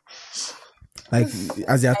people. Like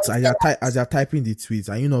as you're typing the tweets,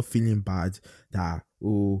 are you not feeling bad that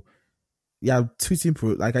tweeting pro?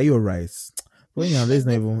 Like, are you alright? Well, yeah,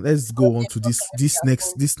 let's go on to this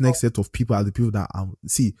next set of people are the people that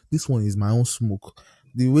see, this one is my own smoke.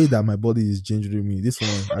 The way that my body is gendering me, this one,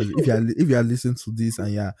 if you are listening to this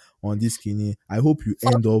and you're on this skinny, I hope you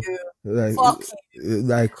end up like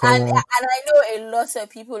and I know a lot of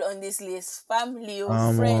people on this list, family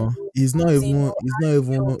or friends. It's not even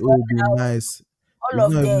be nice. All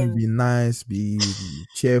of not them. even be nice, be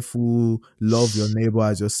cheerful, love your neighbor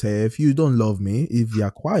as yourself. You don't love me. If you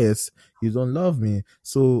are quiet, you don't love me.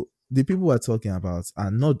 So the people we're talking about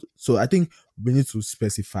are not. So I think we need to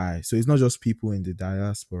specify. So it's not just people in the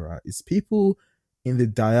diaspora. It's people in the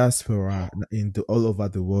diaspora, all over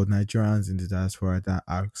the world, Nigerians in the diaspora that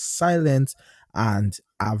are silent and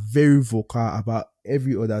are very vocal about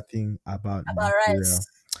every other thing about Nigeria. Rice.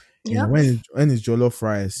 You know, when it's jollof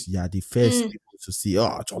rice, yeah, the first people to see,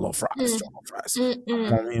 jollof rice.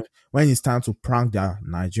 When it's time to prank their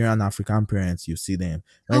Nigerian African parents, you see them.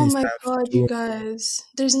 Oh my God, you guys!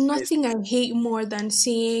 There's nothing I hate more than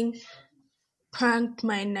seeing pranked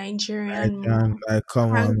my Nigerian mom, like,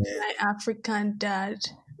 come pranked on, my African dad.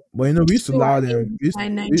 But you know, we used to allow them. We used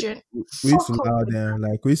to allow them.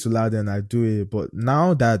 Like, we used to allow them. Like, do it. But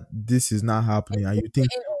now that this is not happening, and you think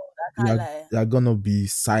you're gonna be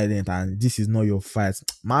silent, and this is not your fight,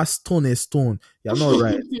 my stone is stone. You're not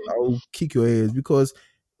right. I will kick your ears because,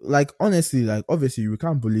 like, honestly, like, obviously, we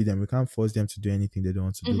can't bully them. We can't force them to do anything they don't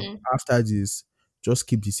want to do. After this, just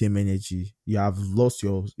keep the same energy. You have lost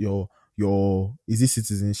your is this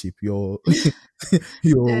citizenship, your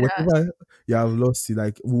whatever you have lost it.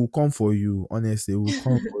 Like, we'll come for you. Honestly, we'll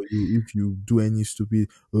come for you if you do any stupid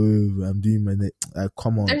I'm doing my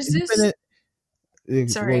come on. There's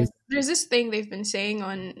this thing they've been saying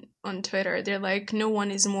on Twitter. They're like, no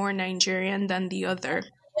one is more Nigerian than the other.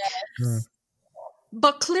 Yes.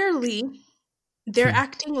 But clearly they're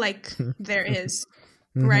acting like there is,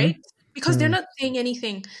 right? Because they're not saying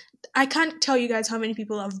anything. I can't tell you guys how many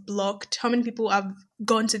people I've blocked, how many people I've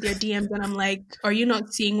gone to their DMs and I'm like, are you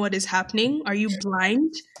not seeing what is happening? Are you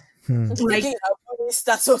blind? Like,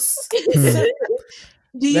 status. Do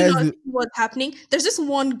you not see what's happening? There's this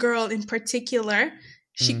one girl in particular.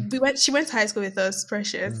 She went to high school with us,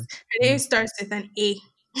 Precious. Her name starts with an A.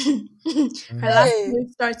 Her last name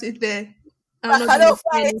starts with the I'm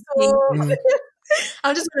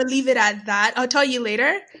just gonna leave it at that. I'll tell you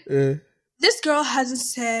later. This girl hasn't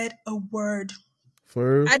said a word.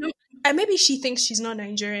 For maybe she thinks she's not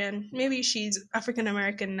Nigerian. Maybe she's African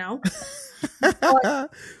American now.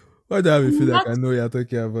 Why do I feel like I know you're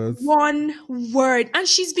talking about? One word. And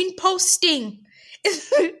she's been posting.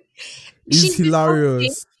 It's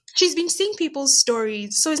hilarious. She's been seeing people's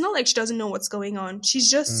stories. So it's not like she doesn't know what's going on. She's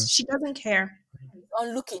just, she doesn't care.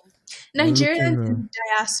 On looking. Nigerians in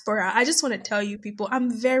diaspora. I just want to tell you people, I'm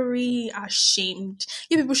very ashamed.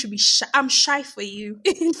 You people should be shy. I'm shy for you.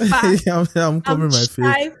 In fact, I'm covering my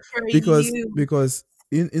face because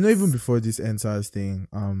you know, even before this entire thing,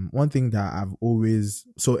 one thing that I've always,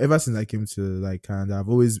 so ever since I came to like Canada, I've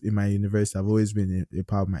always in my university, I've always been a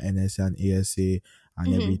part of my NSA and ASA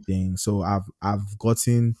and everything. So I've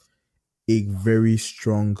gotten a very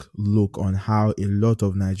strong look on how a lot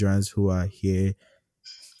of Nigerians who are here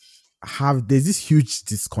there's this huge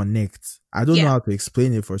disconnect. I don't know how to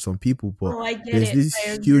explain it for some people, but there's this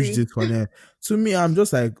huge disconnect. To me, I'm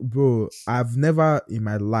just like, bro, I've never in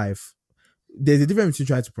my life, there's a difference between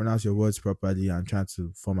trying to pronounce your words properly and trying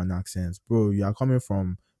to form an accent. Bro, you are coming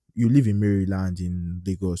from, you live in Maryland, in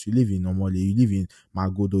Lagos, you live in Omole, you live in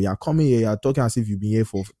Magodo, you're coming here, you're talking as if you've been here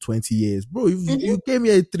for 20 years. Bro, you came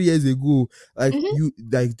here 3 years ago. Like,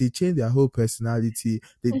 they changed their whole personality.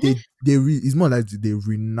 It's more like they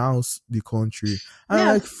renounce the country. And I'm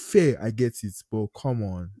like, fair, I get it, but come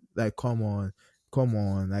on. Like, come on.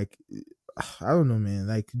 Like, I don't know, man.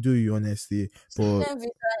 Like, do you honestly? But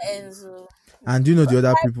and do you know the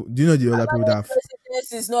other people? Do you know the other people that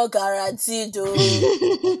this is not guaranteed, though.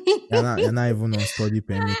 You're not even on study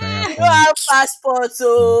permit. You don't have passport,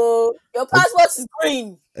 so your passport is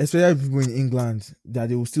green. Especially people in England, that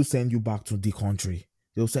they will still send you back to the country.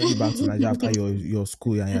 They'll send you back to Nigeria after your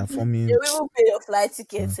school and you're forming. They will pay your flight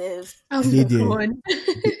tickets.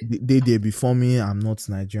 They before me, I'm not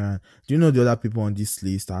Nigerian. Do you know the other people on this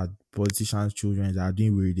list are politicians' children that are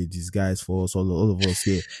doing really disguise for us, all of us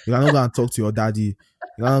here? You're not going to talk to your daddy.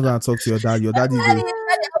 You're not going to talk to your dad. Your daddy. I want to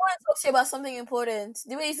talk to you about something important.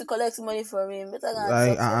 The way you used to collect money from him.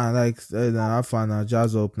 Have fun now.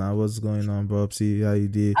 Jazz up now. What's going on, bro? See how you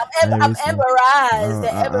did. I'm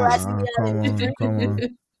embarrassed. Come on.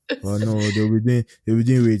 But no, they'll be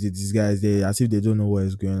doing way to these guys there as if they don't know what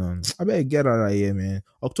is going on. I better get out of here, man.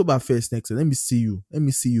 October 1st next year. Let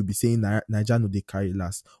me see you be saying Nigeria no they carry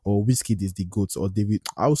last, or Wizkid is the GOAT, or David.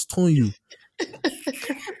 I'll stone you.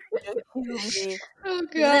 Oh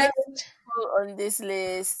God. On this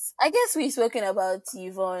list, I guess we've spoken about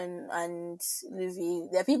Yvonne and Luvi.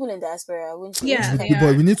 There are people in diaspora, wouldn't you? Yeah,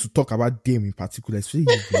 but we need to talk about them in particular, especially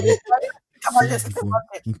Yvonne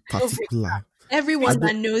in particular. Everyone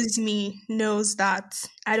that knows me knows that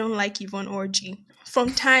I don't like Yvonne Orji.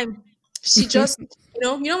 from time. She just,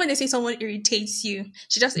 when they say someone irritates you,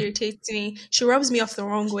 she just irritates me. She rubs me off the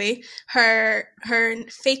wrong way. Her her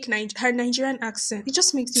Nigerian accent, it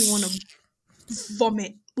just makes me want to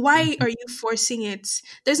vomit. Why are you forcing it?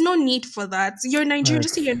 There's no need for that. You're Nigerian,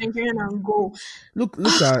 just say you're Nigerian and go. Look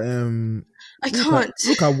at I can't.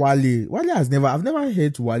 Look at Wale. I've never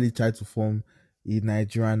heard Wale try to form a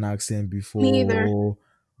Nigerian accent before. Me either.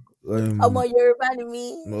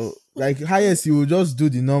 Yoruba like highest you will just do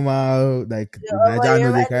the normal, like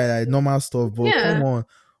Nigerian like normal stuff. But come on,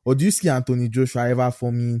 or do you see Anthony Joshua ever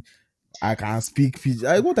forming? I can speak pidgin.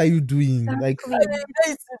 Like, what are you doing? Like,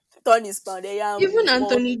 even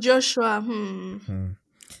Anthony Joshua,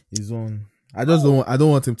 his own. I don't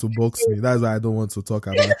want him to box me. That's why I don't want to talk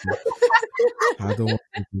about it. I don't want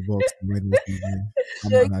him to box me when he's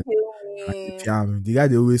the guy,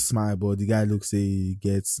 they always smile, but the guy looks say he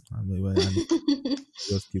gets.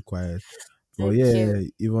 Just keep quiet. But yeah,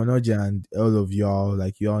 Ivonoji and all of y'all,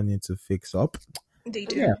 like, you all need to fix up. They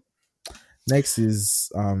do. Yeah. Next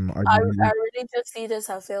is our religious leaders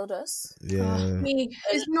have failed us. Yeah, me.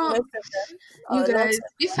 It's not you guys.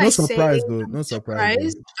 If no I surprise, say though. No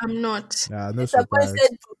surprise. I'm not. Yeah, no surprise.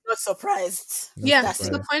 Not surprised.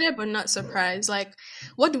 Disappointed but not surprised. Like,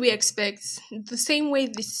 what do we expect? The same way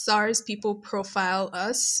the SARS people profile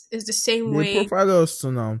us is the same way they profile us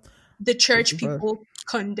too now. The church people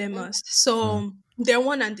condemn us. So they're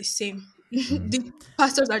one and the same. The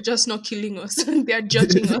pastors are just not killing us. They are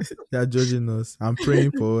judging us. They are judging us and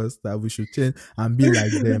praying for us that we should change and be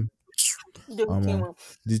like them. The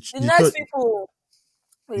nice people.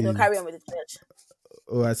 We don't carry on with the church.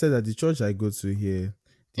 Oh, I said that the church I go to here,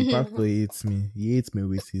 the pastor hates me. He hates me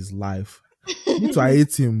with his life. Me too, I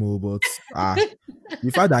hate him, but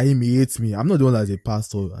the fact that he hates me, I'm not the one that's a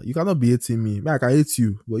pastor. You cannot be hating me. I can hate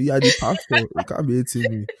you, but you are the pastor. You can't be hating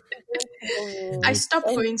me. I stopped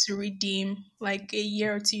going to Redeem like a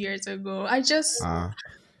year or 2 years ago.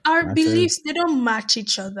 Our beliefs, they don't match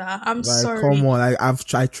each other. I'm sorry. Come on,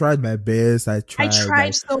 I tried my best. I tried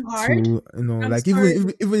so hard. Even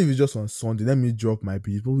if it's just on Sunday, let me drop my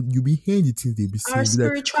beats. But you be hearing the things they be saying. Our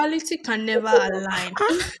spirituality can never align.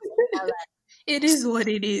 It is what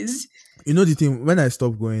it is. You know the thing, when I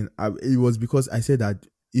stopped going, it was because I said that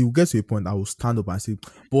it will get to a point I will stand up and say,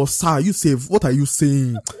 but sir, you say, what are you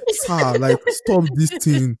saying? Sir, like, stop this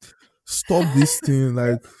thing.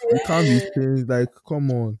 Like, you can't be saying, like, come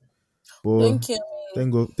on. But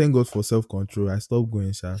thank God for self-control. I stopped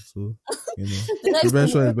going, sir. So,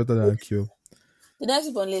 prevention is better than cure. The next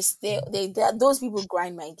people on list, those people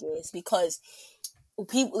grind my gears because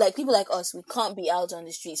people like us, we can't be out on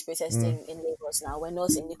the streets protesting in Lagos now. We're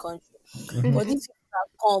not in the country. But these people have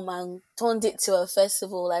come and turned it to a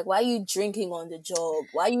festival. Like, why are you drinking on the job?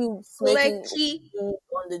 Why are you smoking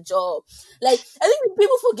on the job? Like, I think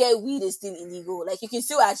people forget weed is still illegal. Like, you can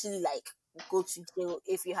still actually, like, go to jail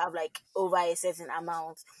if you have, like, over a certain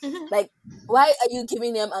amount. Like, why are you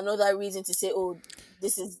giving them another reason to say, oh,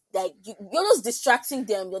 this is, like, you're just distracting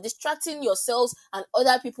them. You're distracting yourselves and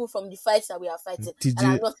other people from the fights that we are fighting.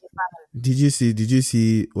 Did you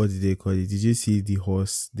see, what did they call it? Did you see the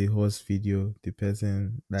horse video? The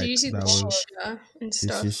person, like, did you see that the shisha and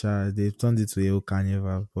stuff? Shisha, they turned it to a whole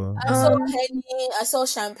carnival. But I saw Henny, I saw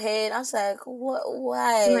champagne. I was like, what?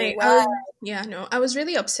 Why? I was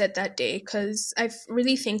really upset that day because I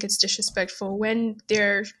really think it's disrespectful when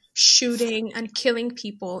they're shooting and killing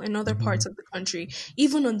people in other parts of the country,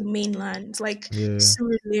 even on the mainland, like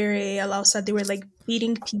Surulere, Alausa, they were like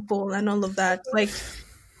beating people and all of that. Like,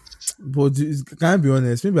 but can I be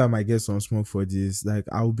honest? Maybe I might get some smoke for this. Like,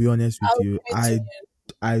 I'll be honest with you.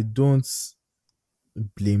 I don't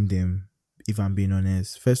blame them, if I'm being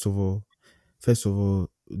honest. First of all,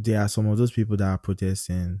 there are some of those people that are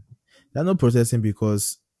protesting. They're not protesting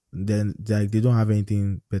because then they don't have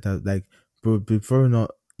anything better. Like, prefer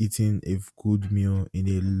not eating a good meal in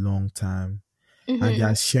a long time, and they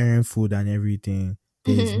are sharing food and everything.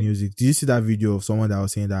 There's music. Did you see that video of someone that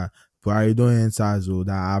was saying that, but I don't enter, so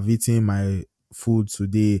that I've eaten my food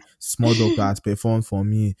today, small doctor has performed for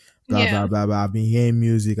me, blah blah blah. I've been hearing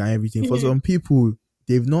music and everything. For some people,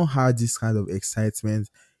 they've not had this kind of excitement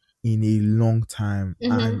in a long time,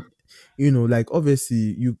 and like,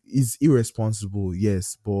 obviously it's irresponsible,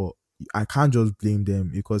 yes, but I can't just blame them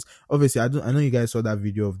because obviously I know you guys saw that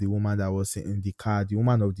video of the woman that was in the car, the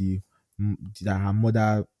woman that her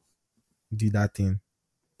mother did that thing.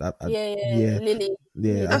 Lily.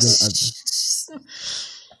 Yeah.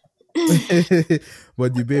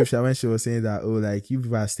 But the babe, when she was saying that, oh, like, you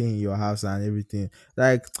people are staying in your house and everything,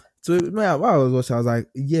 like, so while I was watching, I was like,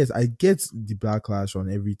 yes, I get the backlash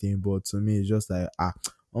on everything, but to me, it's just like,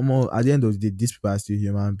 almost at the end of the day, these people are still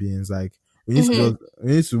human beings. Like we need to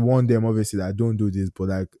we need to warn them, obviously, that don't do this, but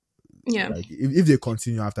like if they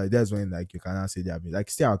continue after, that's when like you cannot say they have been like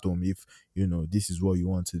stay at home if this is what you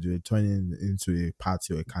want to do, turn it into a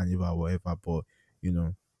party or a carnival or whatever.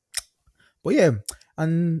 But yeah,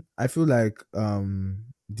 and I feel like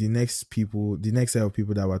the next set of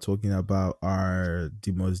people that we're talking about are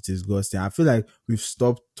the most disgusting. I feel like we've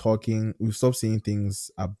stopped saying things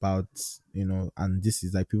about, and this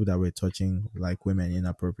is like people that were touching like women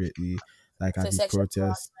inappropriately, like at the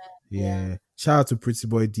protest. Yeah. Shout out to Pretty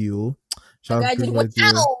Boy Dio. Shout out to Pretty Boy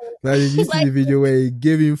Dio. Like, did you see the video where he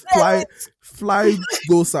gave him fly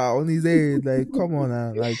goes out on his head? Like, come on,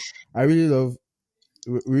 man. Like, I really love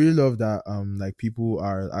that like people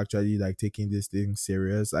are actually like taking this thing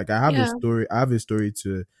serious. Like I have a story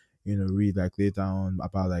to read like later on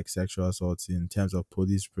about like sexual assaults in terms of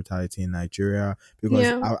police brutality in Nigeria, because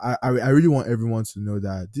I really want everyone to know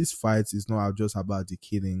that this fight is not just about the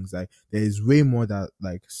killings. Like there is way more that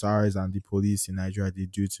like SARS and the police in Nigeria they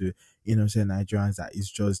do to innocent Nigerians that is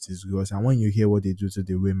just disgusting. And when you hear what they do to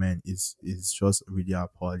the women, it's just really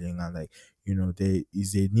appalling. And like there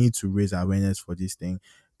is a need to raise awareness for this thing,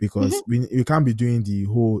 because we can't be doing the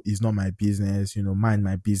whole "it's not my business," mind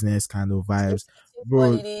my business kind of vibes,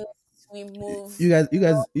 bro.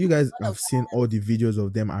 You guys have seen all the videos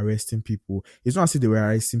of them arresting people. It's not as if they were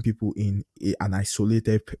arresting people in an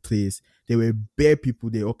isolated place. They were bare people.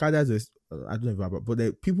 The Okadas were, I don't know about, but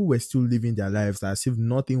the people were still living their lives as if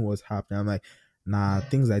nothing was happening. I'm like, nah,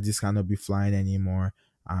 things like this cannot be flying anymore,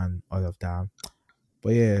 and all of that.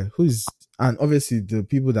 But yeah, and obviously the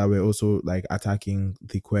people that were also like attacking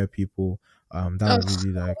the queer people, that was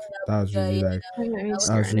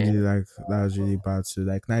really bad too.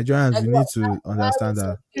 Like Nigerians, we need to understand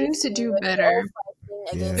that we need to do better.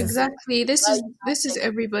 Yeah. Exactly. This is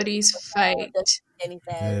everybody's fight.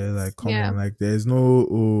 Yeah, like come on, like there's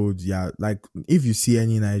no like if you see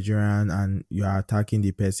any Nigerian and you are attacking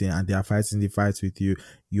the person and they are fighting the fight with you,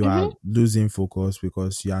 you are losing focus,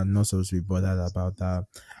 because you are not supposed to be bothered about that.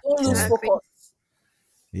 Don't lose focus.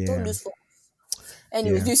 Yeah. Don't lose focus.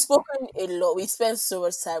 Anyways, we've spoken a lot. We spent so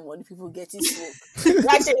much time on people getting smoke.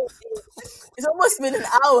 It's almost been an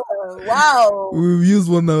hour. Wow. We've used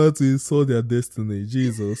 1 hour to insult their destiny.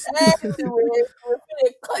 Jesus. Anyway, we're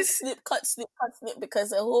gonna cut snip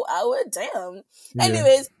because a whole hour. Damn. Yeah.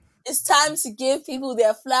 Anyways, it's time to give people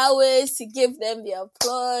their flowers, to give them their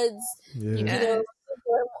applause. Yeah.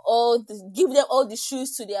 Give them all the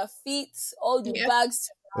shoes to their feet, all the bags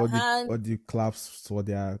to their hand, all the claps for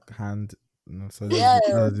their hand. No, so that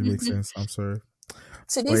doesn't make sense. I'm sorry.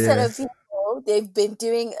 So this set of people, they've been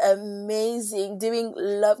doing amazing, doing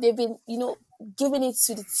love. They've been, giving it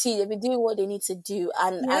to the T. They've been doing what they need to do,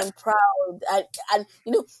 and I'm proud. And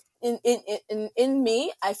in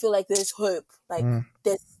me, I feel like there's hope. Like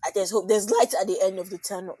there's hope. There's light at the end of the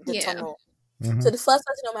tunnel. Mm-hmm. So the first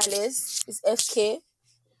person on my list is FK.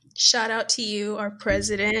 Shout out to you, our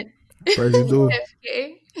president.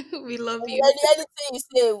 FK. We love you. Anything you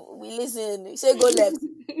say, we listen. You say go left,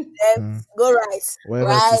 go right.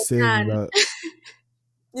 Whatever to say that.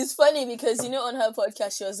 It's funny because on her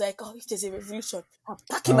podcast she was like, "Oh, if there's a revolution, I'm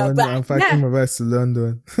packing my bag. I'm packing my bags to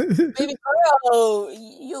London." Baby girl,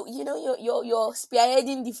 you're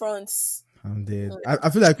spearheading the fronts. I'm dead. I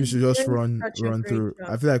feel like we should just run through.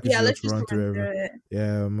 I feel like we should just run through everything.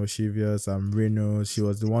 Yeah, Moshivius, Reno. She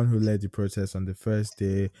was the one who led the protest on the first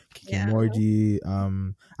day. Kikimordi,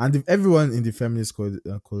 and everyone in the feminist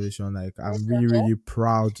coalition. Like, I'm really, really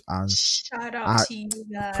proud, and shout out to you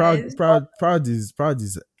guys. Proud is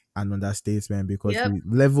an understatement, because the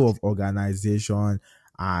level of organization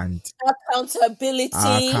and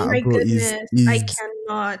accountability. My goodness, I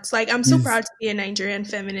cannot. Like, I'm so proud to be a Nigerian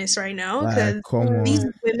feminist right now, because these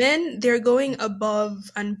women, they're going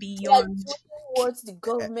above and beyond. Towards the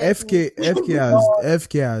government.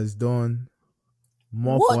 FK has done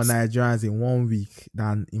more for Nigerians in 1 week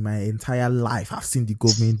than in my entire life I've seen the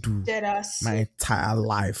government do. My entire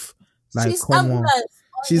life. Like, she's come on.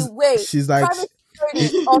 She's like.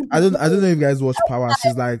 I don't know if you guys watch Power.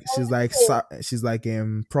 She's like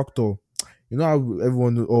Proctor. You know how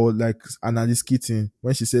everyone, or like Annalise Keating,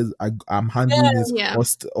 when she says I'm handling this,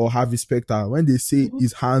 or Harvey Specter, when they say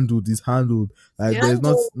it's handled. Like there's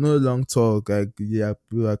no long talk. Like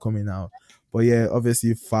people are coming out. But yeah,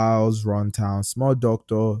 obviously Files, Runtown, Small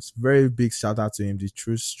Doctor, very big shout out to him, the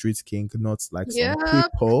true street king, not like some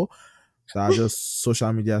people that are just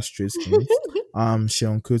social media street kings.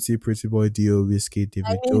 Sean Kuti, Pretty Boy Dio, Whiskey,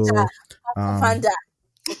 Davido,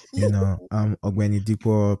 Ogbeni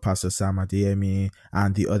Dipo, Pastor Sam Adeyemi,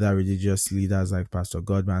 and the other religious leaders like Pastor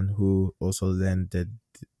Godman, who also lended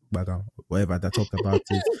whatever that talked about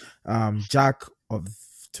it. Jack of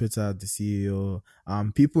Twitter, the CEO,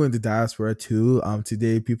 people in the diaspora too.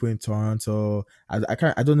 Today, people in Toronto.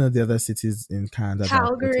 I don't know the other cities in Canada.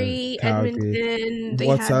 Calgary, Edmonton,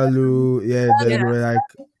 Waterloo. They were like,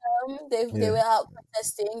 they were out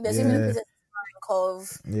protesting. There's even a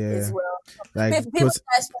protest as well. Like people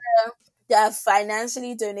diaspora, they are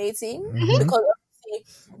financially donating because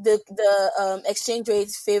the exchange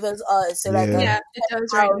rate favors us. So it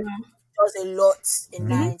does right now. A lot in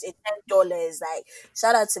 $10. Like,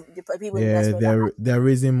 shout out to the people. They're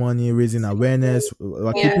raising money, raising awareness.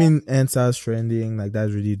 We're keeping NSAS trending. Like,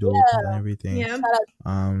 that's really dope and everything.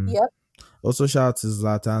 Also shout out to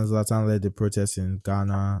Zlatan. Zlatan led the protest in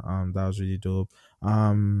Ghana. That was really dope.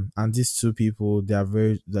 And these two people, they are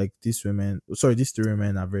very, like, these three women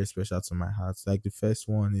are very special to my heart. Like, the first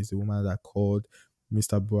one is the woman that called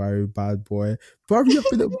Mr. Buhari bad boy. Buhari, you've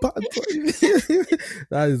been a bad boy.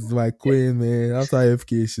 That is my queen, man. After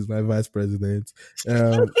AFK, she's my vice president.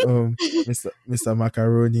 Mr.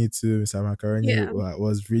 Macaroni too. Mr. Macaroni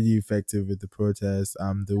was really effective with the protest.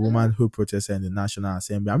 The woman who protested in the National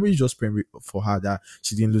Assembly, I'm really just praying for her that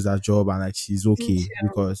she didn't lose her job and like she's okay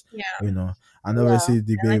because you know. And obviously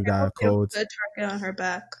the babe that called the target on her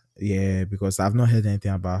back. Yeah, because I've not heard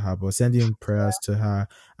anything about her, but sending prayers to her.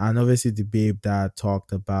 And obviously the babe that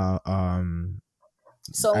talked about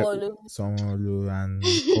Sanwo-Olu and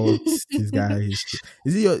called this guy.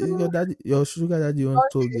 Is it your daddy, your sugar daddy on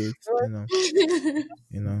Tollgate?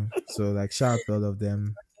 You know. So like shout out to all of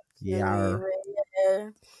them. Yeah.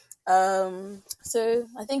 So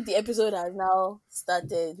I think the episode has now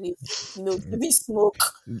started with smoke.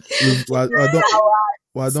 We're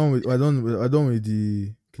done with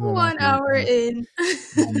the 1 hour in.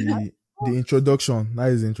 The introduction. That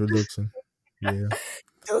is the introduction. Yeah.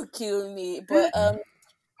 Don't kill me. But I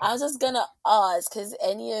was just gonna ask, has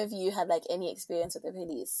any of you had like any experience with the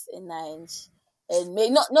police in Nigeria? And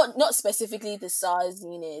maybe not specifically the SARS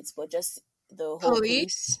units, but just the whole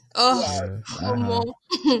police. Oh,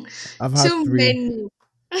 I've had too three. many.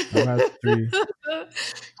 I've had 3.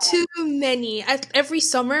 Too many. Every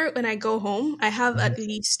summer when I go home, I have at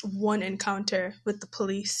least one encounter with the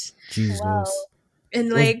police. Jesus. Wow. And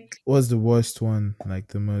like, what's the worst one? Like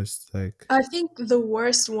the most like? I think the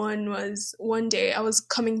worst one was one day I was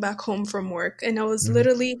coming back home from work and I was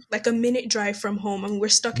literally like a minute drive from home and we're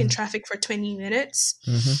stuck in traffic for 20 minutes.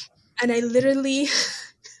 And I literally,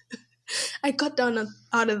 I got down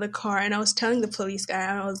out of the car and I was telling the police guy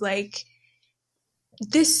and I was like,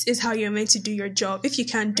 this is how you're meant to do your job. If you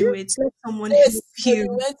can't do it, let someone help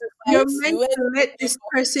you. You're meant to let this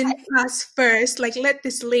person pass first. Like, let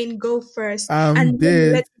this lane go first. And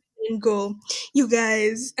then let the lane go. You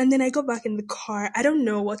guys. And then I go back in the car. I don't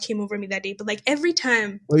know what came over me that day, but like every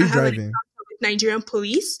time I have an encounter with Nigerian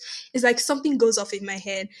police, it's like something goes off in my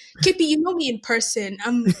head. KP, you know me in person.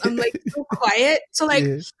 I'm like so quiet. So like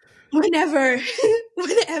whenever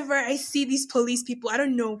I see these police people, I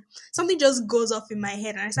don't know, something just goes off in my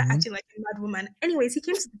head and I start acting like a mad woman. Anyways, he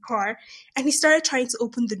came to the car and he started trying to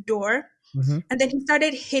open the door and then he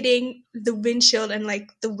started hitting the windshield and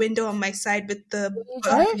like the window on my side with the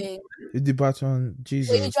baton.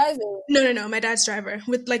 Jesus. Were you driving? No, my dad's driver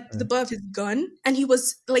with like the butt of his gun and he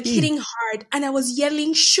was like hitting hard and I was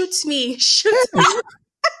yelling, shoot me.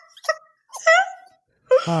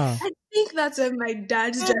 I think that's when my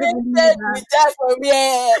dad's driver.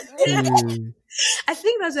 I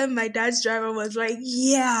think that's when my dad's driver was like,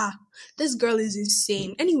 yeah, this girl is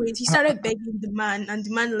insane. Anyways, he started begging the man and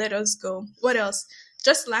the man let us go. What else?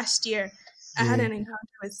 Just last year, I had an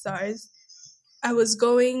encounter with SARS.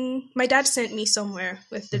 My dad sent me somewhere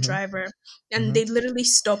with the driver and they literally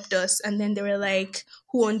stopped us and then they were like,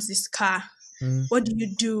 who owns this car? What do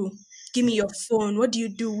you do? Give me your phone. What do you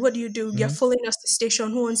do? You're following us to the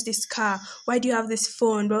station. Who owns this car? Why do you have this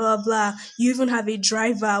phone? Blah, blah, blah. You even have a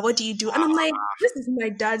driver. What do you do? And I'm like, this is my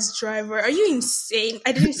dad's driver. Are you insane?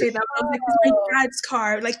 I didn't say that. I was like, it's my dad's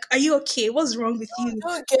car. Like, are you okay? What's wrong with you?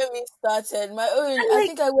 Don't get me started. I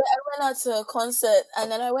think I went out to a concert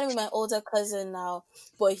and then I went with my older cousin now,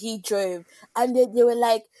 but he drove. And they were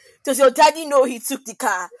like, does your daddy know he took the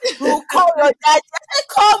car? Who call your daddy? I said,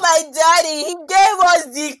 call my daddy. He gave us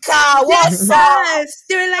the car. What's up?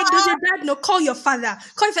 They were like, does your dad know? Call your father.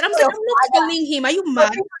 Call your father. I'm like, I'm not calling him. Are you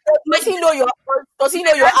mad? Does he know you're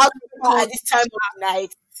out at this time of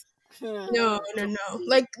night? No.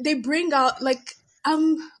 Like, they bring out, like,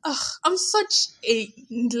 I'm such a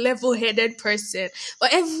level-headed person.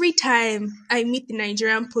 But every time I meet the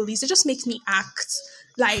Nigerian police, it just makes me act.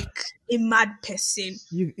 like a mad person.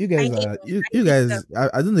 You guys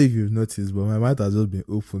I don't know if you've noticed, but my mouth has just been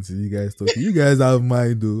open to you guys talking. You guys have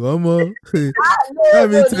mind though.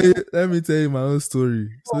 Let me tell you my own story.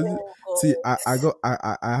 So see, I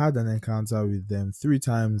had an encounter with them 3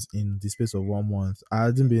 times in the space of 1 month. I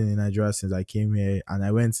hadn't been in Nigeria since I came here, and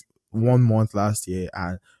I went 1 month last year,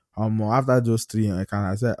 and after those 3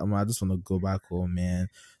 encounters, I said, I just want to go back home, man.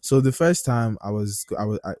 So the first time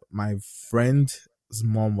my friend's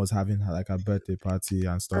mom was having like a birthday party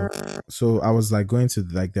and stuff. So I was like going to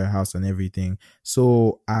like their house and everything.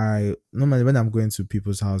 So I normally, when I'm going to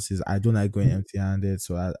people's houses, I don't like going empty handed.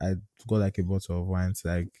 So I got like a bottle of wine to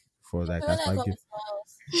like for like as my gift.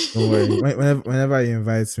 Don't worry. Whenever he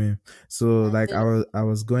invites me. So like I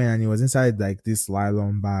was going, and it was inside like this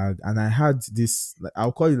nylon bag, and I had this, like,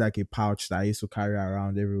 I'll call it like a pouch that I used to carry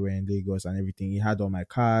around everywhere in Lagos and everything. It had all my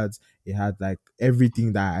cards, it had like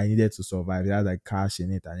everything that I needed to survive. It had like cash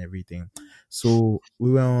in it and everything. So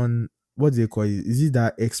we were on, what do they call it? Is it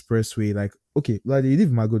that expressway? Like, okay, like you live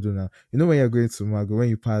in Magodo now. You know when you're going to Mago, when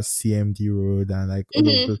you pass CMD Road and like all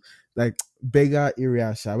of those, like beggar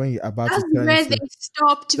area, when you're about to turn where they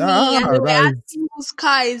stopped me and they were asking whose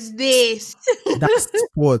car is this. That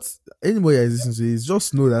spot, anybody that is listening to this,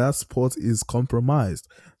 just know that spot is compromised.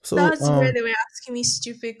 So that's where they were asking me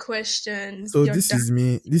stupid questions. So this is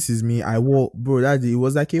me. I wore, bro, that day it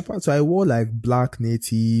was like a part. So I wore like black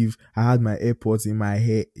native. I had my AirPods in my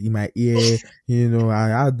hair, in my ear. You know,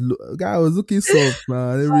 I was looking soft,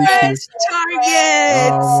 man. Fresh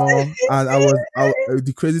Target. And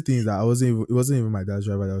the crazy thing is that it wasn't even my dad's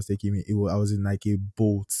driver that was taking me. I was in like a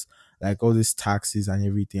boat, like all these taxis and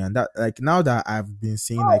everything. And that, like, now that I've been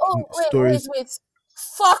seeing stories. Wait.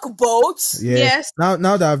 Fuck boats. Yeah. Yes. Now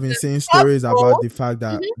that I've been saying stories about the fact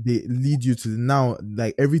that they lead you to now,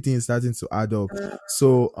 like everything is starting to add up.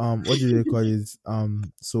 So what do they call it?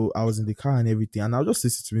 So I was in the car and everything, and I was just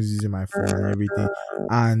listening to music using my phone and everything.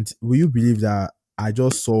 And will you believe that I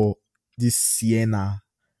just saw this Sienna,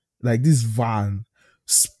 like this van,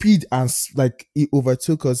 speed, and like it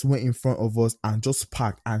overtook us, went in front of us and just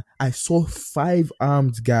parked, and I saw 5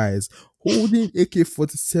 armed guys holding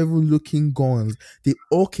AK-47 looking guns. They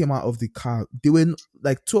all came out of the car. They were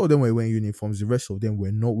like, 2 of them were wearing uniforms, the rest of them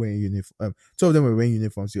were not wearing uniforms. 2 of them were wearing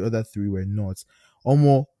uniforms, the other 3 were not.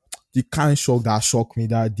 The kind of shock that shocked me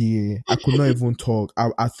that day, I could not even talk.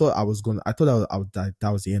 I thought I was that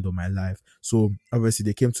was the end of my life. So obviously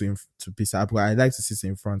they came to beside, but I like to sit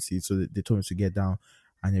in front seat, so they told me to get down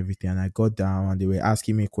and everything. And I got down, and they were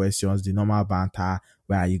asking me questions, the normal banter.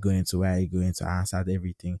 Where are you going to? I answered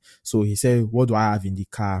everything. So he said, what do I have in the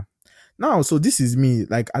car? Now, so this is me.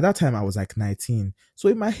 Like at that time I was like 19. So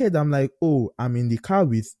in my head, I'm like, oh, I'm in the car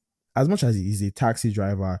with, as much as he is a taxi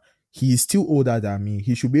driver, he is still older than me.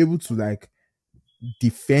 He should be able to like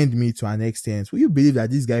defend me to an extent. Will you believe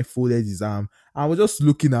that this guy folded his arm? I was just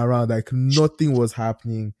looking around like nothing was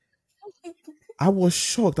happening. I was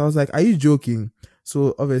shocked. I was like, are you joking?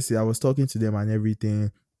 So obviously I was talking to them and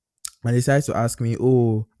everything, and they decided to ask me,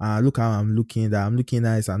 look how I'm looking, that I'm looking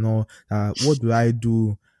nice and all, what do I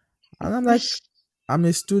do? And I'm like, I'm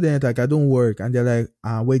a student, like I don't work. And they're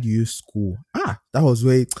like, where do you school? That was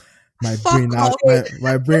where my brain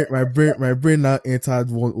now entered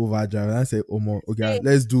one overdrive, and I said, okay,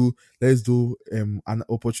 let's do an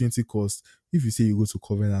opportunity cost. If you say you go to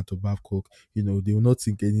Covenant or Babcock, you know, they will not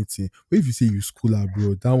think anything. But if you say you school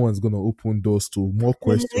abroad, that one's gonna open doors to more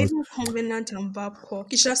questions. Covenant and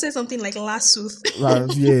Babcock. You should have said something like Lassuth.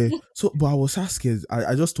 Yeah. So, but I was so scared.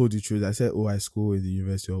 I just told the truth. I said, I school at the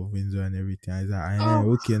University of Windsor and everything. I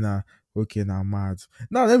said, okay, now mad.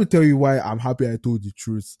 Now let me tell you why I'm happy I told the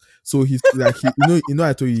truth. So he's like, I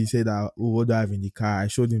told you, he said that, what do I have in the car? I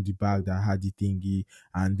showed him the bag that had the thingy,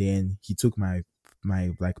 and then he took my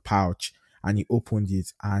like pouch, and he opened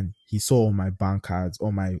it, and he saw all my bank cards,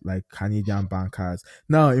 all my like Canadian bank cards.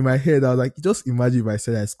 Now in my head, I was like, just imagine if I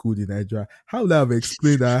said I schooled in Nigeria, how would I have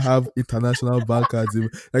explained that I have international bank cards?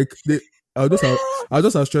 Like I'll just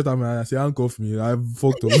have straight at me and I say, handcuff me. I've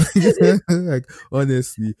fucked up. Like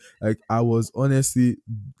honestly, like I was honestly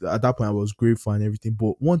at that point I was grateful and everything.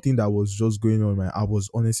 But one thing that was just going on, I was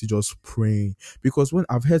honestly just praying, because when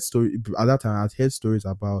I've heard stories at that time, I'd heard stories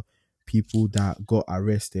about people that got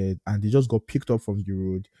arrested and they just got picked up from the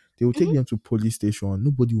road. They will take them to police station.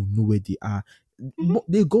 Nobody will know where they are.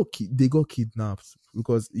 They got kidnapped,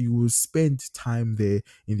 because you will spend time there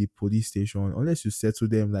in the police station unless you settle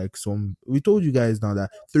them like we told you guys now that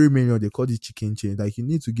 3 million, they call it chicken change. Like you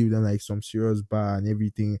need to give them like some serious bar and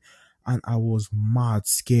everything. And I was mad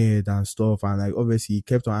scared and stuff. And like, obviously he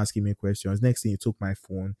kept on asking me questions. Next thing, he took my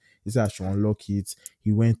phone. He said I should unlock it.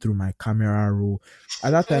 He went through my camera roll. At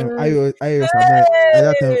that time, iOS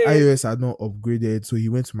had not upgraded. So he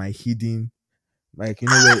went to my hidden, like, you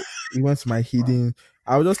know, where he went to my hidden.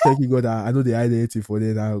 I was just telling God that I know the identity for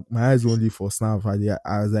that. My eyes were only for Snap.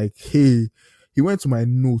 I was like, hey, he went to my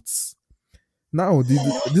notes. Now,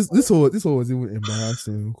 this one was even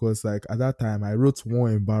embarrassing because, like, at that time I wrote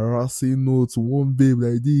one embarrassing note to one babe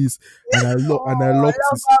like this, and I locked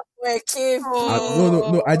it.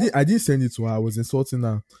 No, I didn't send it to her. I was insulting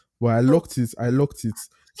her, but I locked it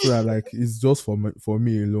so that, like, it's just for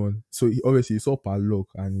me alone. So obviously he saw padlock,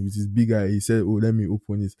 and with his big eye, he said, "Oh, let me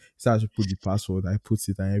open it." He said I should put the password. I put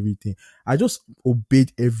it and everything. I just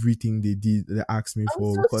obeyed everything they did. They asked me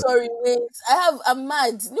for. I'm so sorry, wait. I'm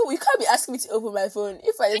mad. No, you can't be asking me to open my phone.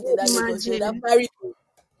 If I did that, I'm married.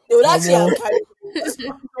 They would actually have carried me.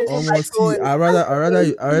 I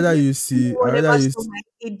rather you see. My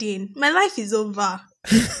life is over.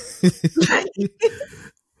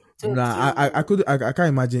 Nah, I can't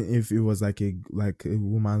imagine if it was like a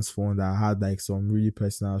woman's phone that had like some really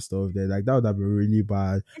personal stuff there. Like, that would have been really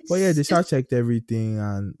bad. But yeah, they checked everything,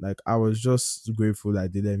 and like, I was just grateful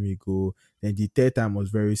that they let me go. Then the third time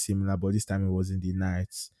was very similar, but this time it was in the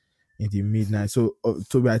night, in the midnight. So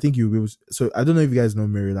Toby, I think you will. So I don't know if you guys know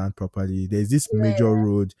Maryland properly. There's this major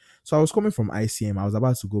road. So I was coming from ICM. I was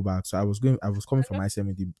about to go back. So I was coming from ICM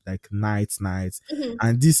in the like night,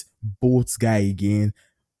 and this boat guy again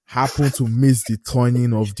happened to miss the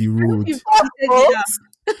turning of the road.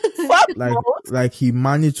 like he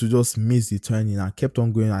managed to just miss the turning and kept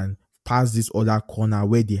on going and past this other corner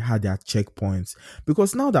where they had their checkpoints.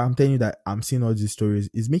 Because now that I'm telling you that I'm seeing all these stories,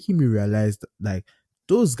 it's making me realize that, like,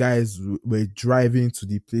 those guys were driving to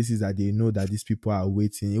the places that they know that these people are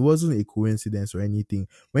waiting. It wasn't a coincidence or anything.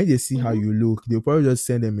 When they see how you look, they'll probably just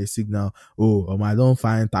send them a signal, "Oh, I don't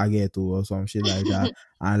find target," or some shit like that.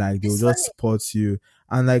 And like, they'll just spot you.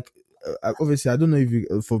 And like, obviously, I don't know if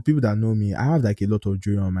you, for people that know me, I have like a lot of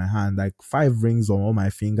jewelry on my hand, like 5 rings on all my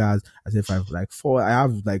fingers. I said 5, like 4. I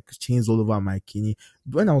have like chains all over my kidney.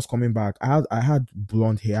 When I was coming back, I had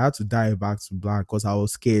blonde hair. I had to dye it back to black because I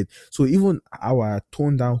was scared. So even how I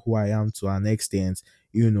toned down who I am to an extent,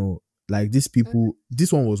 you know, like these people,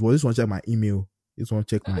 this one checked my email. This one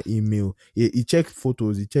checked my email. He checked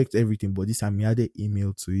photos, he checked everything, but this time he added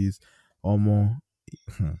email to his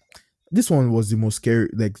This one was the most scary.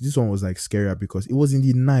 Like, this one was like scarier because it was in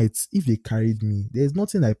the night. If they carried me, there's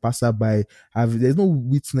nothing like passerby. There's no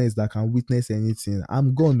witness that can witness anything.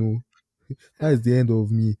 I'm gone. Oh, that's the end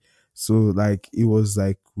of me. So like, it was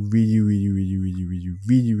like really, really, really, really, really,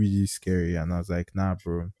 really, really scary. And I was like, nah,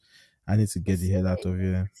 bro, I need to get the hell out of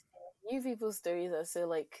here. You people's stories are so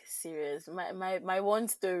like serious. My one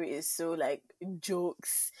story is so like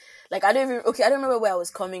jokes. Like, I don't remember where I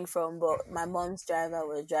was coming from, but my mom's driver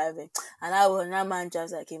was driving, and that man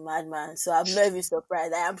drives like a madman. So I'm not even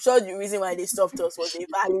surprised. I'm sure the reason why they stopped us was a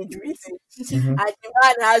valid reason. And the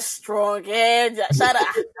man has strong head. Shout out,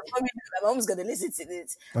 my mom's gonna listen to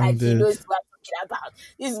this. Like, he knows what I'm talking about.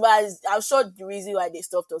 This man, I'm sure the reason why they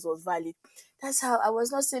stopped us was valid. That's how I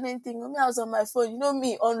was not saying anything. I was on my phone. You know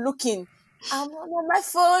me, on looking. I'm on my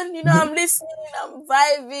phone. You know, I'm listening. I'm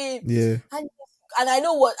vibing. Yeah. And I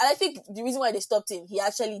know what. And I think the reason why they stopped him, he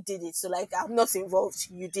actually did it. So like, I'm not involved.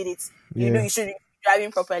 You did it. You know, you should be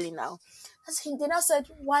driving properly now. That's him. They now said,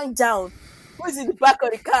 wind down. Who's in the back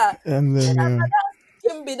of the car? And then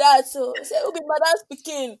can be that. So I said, "Who be madam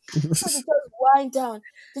speaking?" So they just wind down.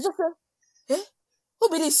 They just said, "Eh? Who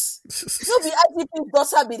be this? Who be IGP's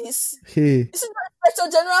daughter be this? Hey. This is my Inspector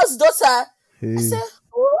General's daughter." Hey. I said,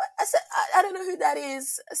 "Oh," I don't know who that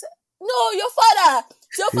is. I said, "No, your father.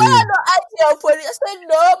 Your father not IG or police." I said,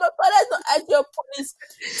 "No, my father is not IG or police."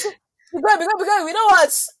 Because we know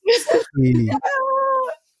what. Yeah.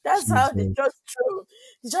 That's how they just threw.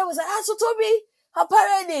 The judge was like, "So Toby,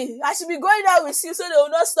 apparently I should be going out with you so they will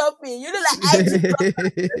not stop me." You know, like IG.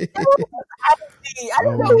 I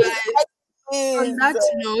don't know. On that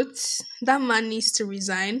note, that man needs to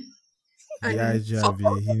resign. Yeah,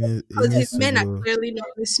 because his men are clearly not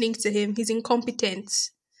listening to him. He's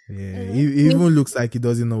incompetent. Yeah, he even looks like he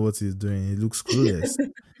doesn't know what he's doing. He looks clueless.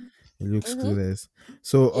 Clueless.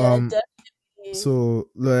 So so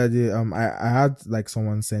Loyalty, I had like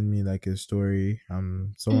someone send me like a story.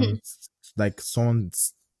 Someone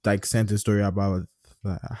sent a story about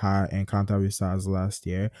her encounter with SARS last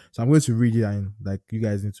year. So I'm going to read it, and like, you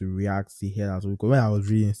guys need to react the hell out of it. Because when I was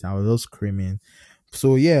reading it, I was just screaming.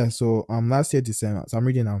 So yeah, last year December, so I'm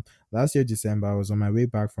reading now. Last year, December, I was on my way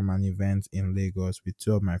back from an event in Lagos with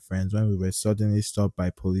two of my friends when we were suddenly stopped by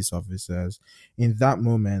police officers. In that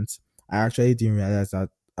moment, I actually didn't realize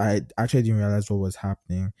what was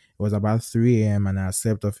happening. It was about 3 a.m. and I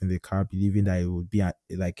slept off in the car, believing that it would be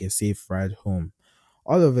like a safe ride home.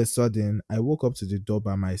 All of a sudden, I woke up to the door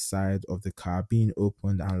by my side of the car being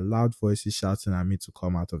opened and loud voices shouting at me to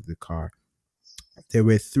come out of the car. There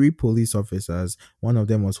were three police officers. One of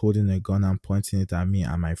them was holding a gun and pointing it at me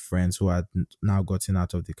and my friends who had now gotten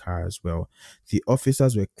out of the car as well. The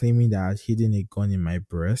officers were claiming that I had hidden a gun in my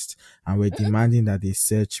breast and were demanding that they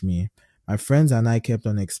search me. My friends and I kept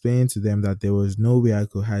on explaining to them that there was no way I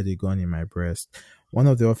could hide a gun in my breast. One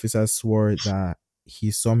of the officers swore that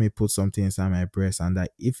he saw me put something inside my breast and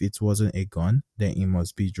that if it wasn't a gun, then it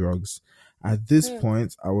must be drugs. At this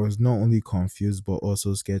point, I was not only confused but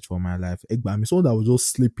also scared for my life. Egbami, someone that was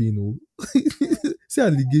just sleeping, see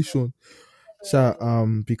allegation.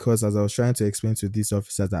 So, because as I was trying to explain to these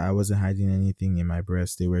officers that I wasn't hiding anything in my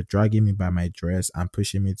breast, they were dragging me by my dress and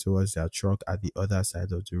pushing me towards their truck at the other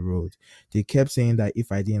side of the road. They kept saying that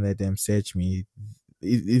if I didn't let them search me,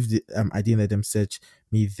 I didn't let them search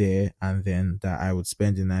me there, and then that I would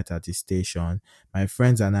spend the night at the station. My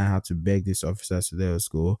friends and I had to beg these officers to let us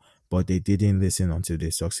go, but they didn't listen until they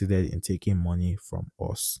succeeded in taking money from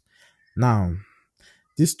us. Now,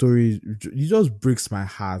 this story, it just breaks my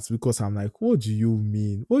heart because I'm like, what do you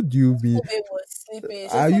mean? What do you mean?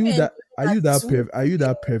 Are you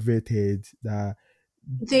that perverted that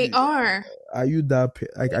they are? Are you that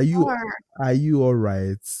like? Are you all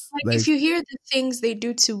right? Like, if you hear the things they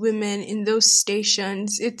do to women in those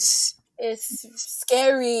stations, it's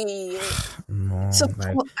scary. No, so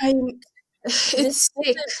it's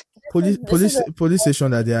sick. Police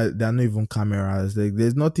station that they are not even cameras. Like,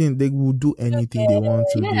 there's nothing. They will do anything they want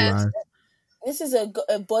to do. And this is a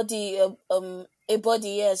body, a body.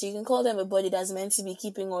 Yes, you can call them a body that's meant to be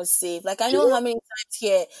keeping us safe. Like, I know how many times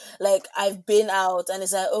here, like, I've been out and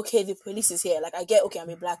it's like, okay, the police is here. Like, I get, okay, I'm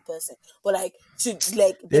a black person, but like, to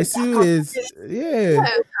like, there's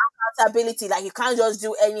accountability. Like, you can't just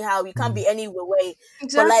do anyhow. You can't be anywhere.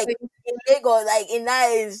 Exactly. But like in Lagos, like in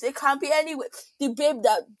Nice, they can't be anywhere. The babe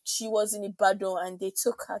that she was in Ibadan and they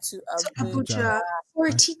took her to Abuja.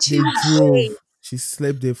 42 days. She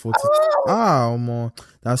slept there for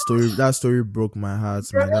that story broke my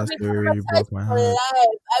heart, man. That story broke my heart.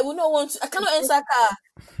 I would not want to. I cannot answer car.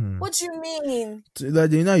 What do you mean?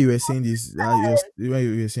 Like, you know, you were saying this when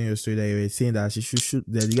you were saying your story, that you were saying that she should shoot,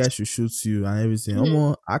 that the guy should shoot you and everything.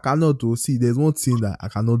 I cannot do. See, there's one thing that I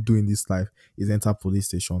cannot do in this life is enter police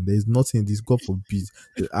station. There's nothing. This, God forbid,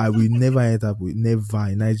 I will never enter. Never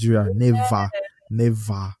in Nigeria. Never.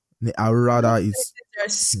 I would rather it's. They're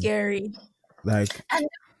scary. Like,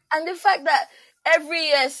 and the fact that every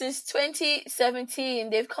year since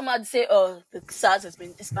 2017 they've come out and say, oh, the SARS has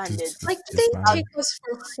been disbanded. Like, they take us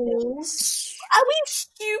for fools. Are we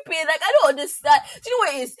stupid? Like, I don't understand. Do you know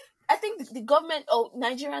what it is? I think the government or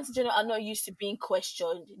Nigerians in general are not used to being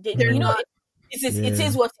questioned. They're not. It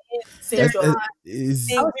is what it is.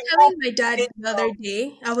 I was telling my dad the other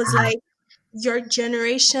day, I was like, your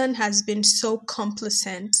generation has been so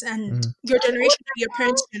complacent, and your generation, your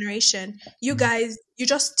parents' generation, you guys, you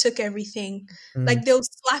just took everything. Like, they'll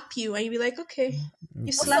slap you and you'll be like, okay,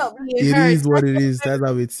 you slap me, it is what it is. That's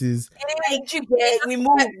how it is. We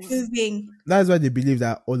move. That's why they believe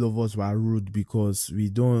that all of us were rude, because we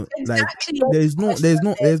don't like. There's no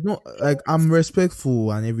like, I'm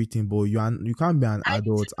respectful and everything, but you can't be an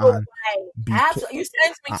adult and you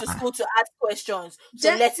sent me to school to ask questions.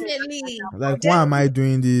 So definitely. Like, why am I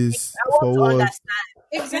doing this? For what?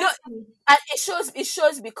 Exactly. You know, and it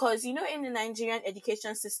shows because, you know, in the Nigerian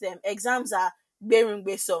education system, exams are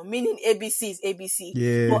berungbeso, meaning ABC is ABC.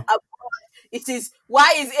 Yeah. But it is,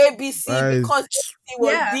 why is ABC? Because ABC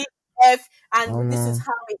was D, F, and this is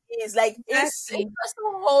how it is. Like, it's the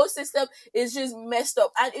whole system is just messed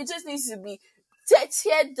up, and it just needs to be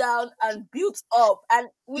teared down and built up. And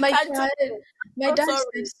my dad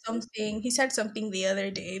said something. He said something the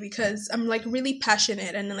other day, because I'm like really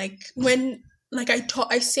passionate, and like when like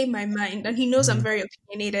I say my mind, and he knows I'm very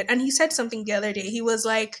opinionated. And he said something the other day. He was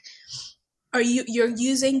like, you're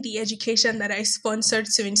using the education that I sponsored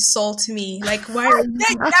to insult me. Like, why are you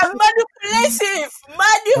manipulation?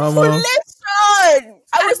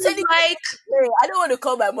 I was telling like, I don't want to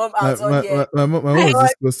call my mom out on here. My mom was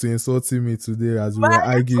this close to insulting me today as we were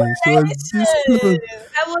arguing. She was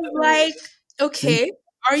I was like, okay,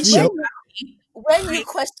 aren't you happy when you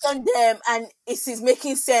question them and it is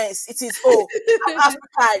making sense, it is I'm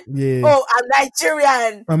African. Yeah. I'm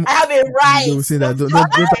Nigerian. I have a right. They will say that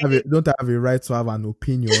don't have a right to have an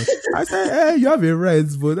opinion. I said, you have a right,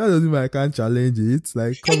 but that doesn't mean I can't challenge it.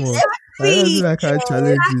 Like, come on. That doesn't mean I can't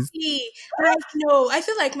challenge it. Like, no, I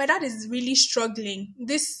feel like my dad is really struggling.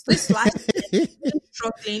 This life is really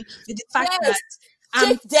struggling with the fact that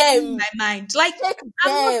I'm in my mind. Like, I'm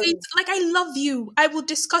not like, I love you. I will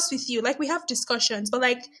discuss with you. Like, we have discussions, but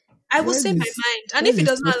like, I will say my mind. And if it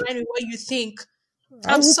does not align with what you think,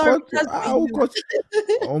 I'm sorry. Black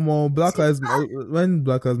Lives when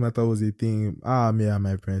Black Lives Matter was a thing, me and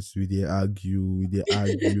my parents we argue.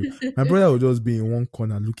 My brother would just be in one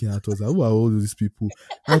corner looking at us like, who are all these people?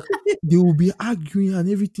 Like, they will be arguing and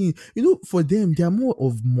everything. You know, for them, they are more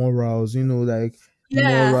of morals, you know, like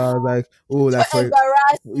moral, like for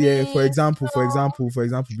example,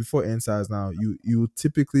 before EndSARS now, you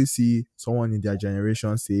typically see someone in their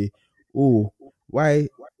generation say, why?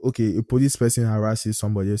 Okay, a police person harasses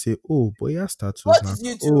somebody. You say, but he has tattoos now.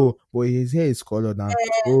 But his hair is colored now.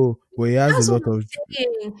 But he has a lot of.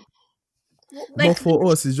 But for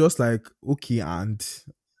us, it's just like, okay, and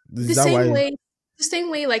the same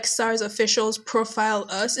way like SARS officials profile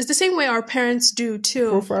us is the same way our parents do too.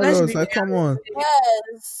 Profile us, like, come on.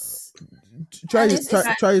 Yes. Try this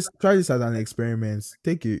as an experiment.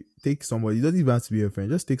 Take somebody. You don't even have to be a friend.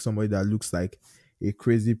 Just take somebody that looks like a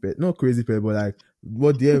crazy pet, not crazy pet, but like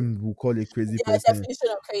what them will call a crazy person. Definition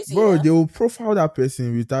of crazy, bro. They will profile that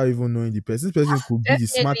person without even knowing the person. This person could be the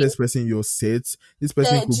smartest person in your set. This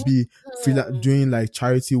person could be doing like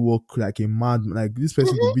charity work like a mad. Like, this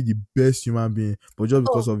person could be the best human being, but just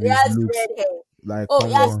because of his looks, like,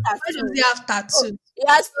 he has why does he have tattoo? He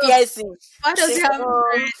has piercing. Why does he have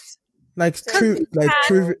dreads? Like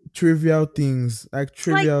trivial things, like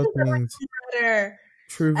trivial things.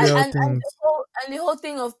 And the whole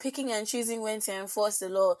thing of picking and choosing when to enforce the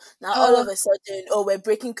law. Now all of a sudden, we're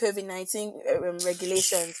breaking COVID-19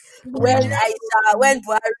 regulations. When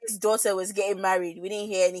Buhari's daughter was getting married, we didn't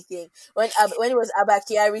hear anything. When it was Abba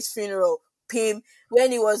Kyari's funeral, PIM.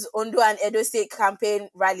 When it was Ondo and Edo State campaign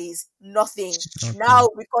rallies, nothing. Now,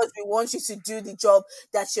 because we want you to do the job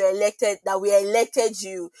that we elected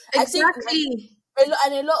you. Exactly. I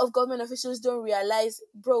think a lot of government officials don't realize,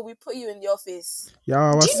 bro, we put you in the office.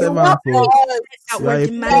 Yeah, we're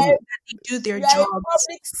demanding that they do their job.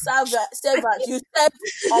 Public servant, you step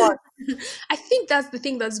on. I think that's the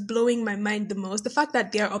thing that's blowing my mind the most. The fact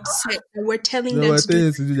that they're upset and we're telling them to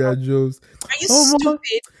do their jobs. Are you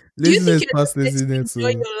stupid? Do you think you're enjoy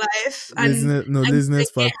your life?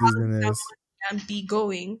 Laziness past laziness. And be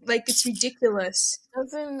going. Like, it's ridiculous.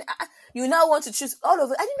 You now want to choose all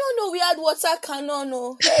of it. I did not know we had water cannon.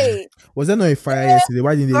 No, hey. Was there not a fire yesterday?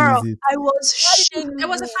 Why didn't they use it? There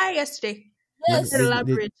was a fire yesterday. Yes. They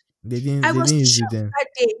didn't use it then. That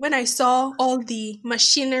day when I saw all the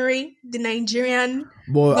machinery, the Nigerian.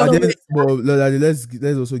 Let's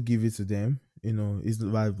also give it to them. You know,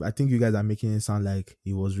 I think you guys are making it sound like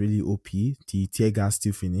it was really OP. The tear gas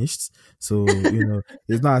still finished, so you know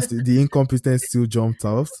it's not the incompetence still jumped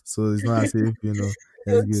off. So it's not as if I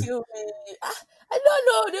don't know.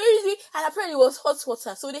 And apparently it was hot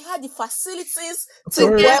water, so they had the facilities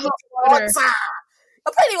to get water.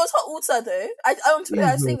 Apparently it was hot water though. I'm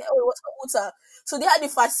saying it was hot water. So they had the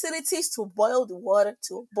facilities to boil the water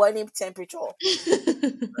to boiling temperature.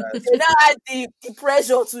 They now had the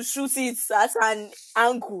pressure to shoot it at an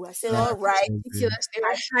angle. I said, all right. Ridiculous. They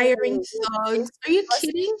were hiring thugs. Are you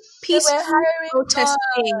kidding? Peaceful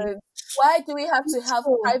protesting. Why do we have to have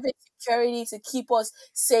private security to keep us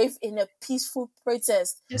safe in a peaceful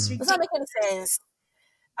protest? Does that make any sense?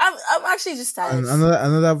 I'm actually just tired.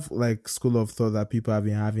 Another like school of thought that people have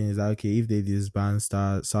been having is that, okay, if they disband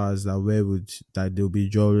SARS, that they'll be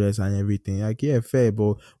jobless and everything. Like, yeah, fair,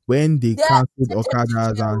 but when they canceled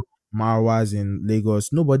Okadas and Marwas in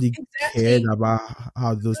Lagos, nobody cared about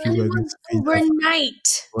how those people were going to face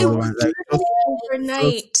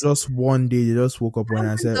overnight. Just one day, they just woke up one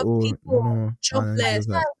and said, jobless. I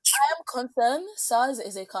am concerned. SARS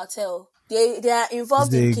is a cartel. They are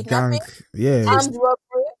involved in kidnapping, armed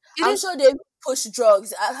robbery. I'm sure they push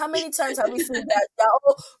drugs. How many times have we seen that they're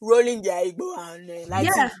all rolling their Igbo and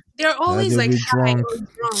they're always like high or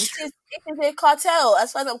drunk. It is a cartel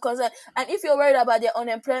as far as I'm concerned. And if you're worried about their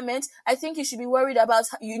unemployment, I think you should be worried about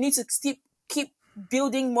you need to keep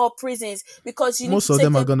building more prisons because most of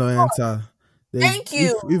them are gonna enter. Thank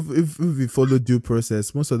you. If we follow due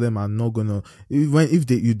process, most of them are not gonna.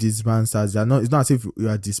 You disband SARS, they're not. It's not as if you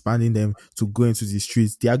are disbanding them to go into the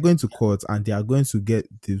streets. They are going to court and they are going to get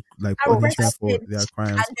the punishment for their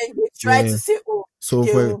crimes. And then they try to say,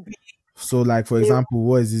 So, like for example,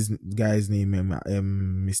 what is this guy's name?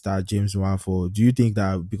 Mr. James Wanford. Do you think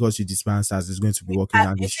that because you disband SARS is going to be walking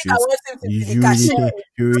down the streets? You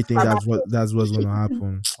really think that's what's going to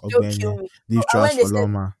happen? Leave trash for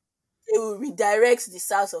Loma. They will redirect the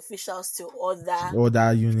SARS officials to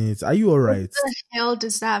other units. Are you alright? What the hell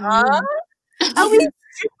does that mean? We're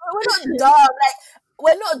not dumb. Like,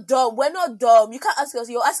 we're not dumb. We're not dumb. You can't ask us.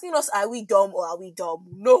 You're asking us, are we dumb or are we dumb?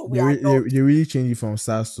 No, we are not. They really changed it from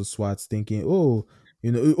SARS to SWAT, thinking, I don't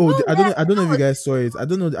know if you guys saw it. I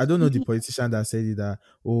don't know the politician that said it, that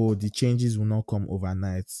the changes will not come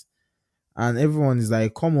overnight, and everyone is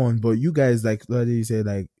like, come on, but you guys, like you said,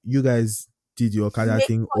 like you guys did your Okada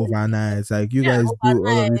thing overnight. Like you guys do all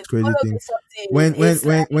of these crazy things. When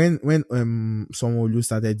Sanwo-Olu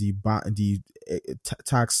started the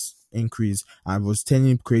tax increase and was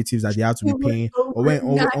telling creatives that they have to be paying, or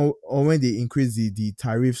when they increased the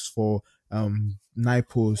tariffs for night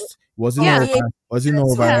post, was it not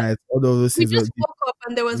overnight? All those we things. Just woke up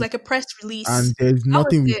and there was like a press release, and there's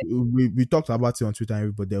nothing. We talked about it on Twitter,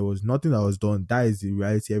 but there was nothing that was done. That is the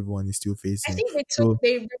reality everyone is still facing. I think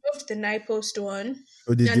they removed the night post one.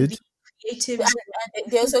 Oh, they did. Creatives.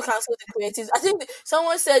 And they also cancelled the creatives. I think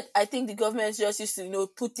someone said, I think the government just used to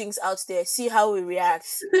put things out there, see how we react.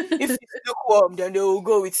 If it's lukewarm, then they will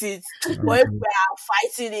go with it. But if we are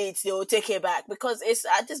fighting it, they will take it back, because it's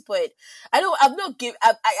at this point. I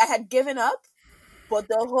had given up, but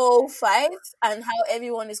the whole fight and how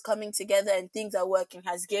everyone is coming together and things are working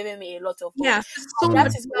has given me a lot of hope. Yeah, so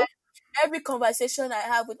that is why every conversation I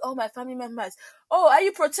have with all my family members, are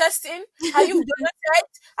you protesting? Are you donating?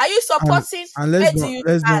 Are you supporting? And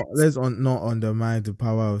let's not undermine the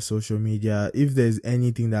power of social media. If there's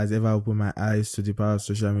anything that's ever opened my eyes to the power of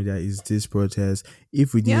social media, is this protest.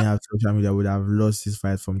 If we didn't have social media, we would have lost this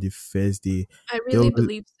fight from the first day. I really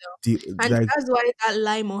believe so. That's why that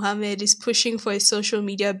Lai Mohammed is pushing for a social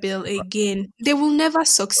media bill again. They will never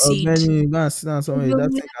succeed. That thing can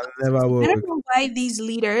never work. I don't know why these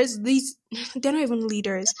leaders, they're not even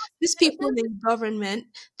leaders. These people in government,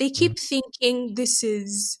 they keep thinking this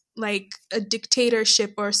is like a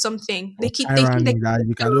dictatorship or something. They keep thinking that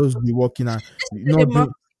you can just be walking out. We're not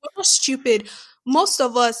stupid. Most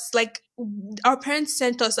of us, like, our parents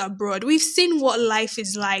sent us abroad. We've seen what life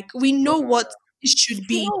is like. We know what it should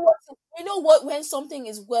be. You know what? When something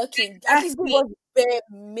is working, at least it was bare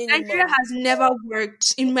minimum. Nigeria has never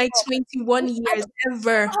worked in my 21 years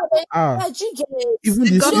ever. Even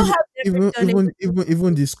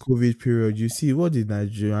this COVID period, you see, what did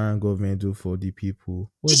Nigerian government do for the people?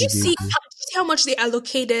 Did you see how much they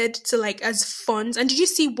allocated to, like, as funds? And did you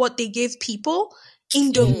see what they gave people?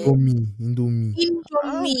 Indomie.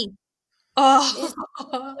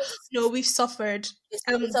 Oh no, we've suffered. It's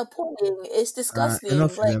appalling. It's disgusting.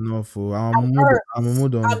 Enough. I'm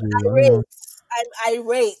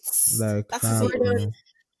irate. Like,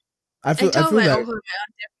 I feel like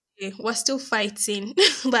we're still fighting.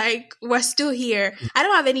 Like, we're still here. I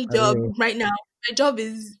don't have any job right now. My job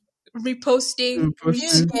is reposting,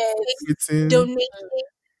 donating,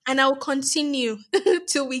 and I'll continue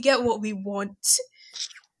till we get what we want.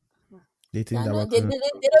 They think they don't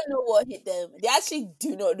know what hit them. They actually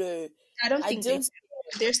do not know. I don't think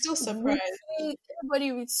they're still surprised.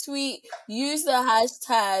 Everybody retweet, use the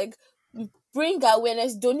hashtag, bring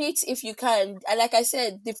awareness, donate if you can. And like I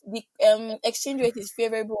said, the exchange rate is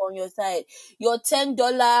favorable on your side. Your $10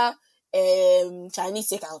 Chinese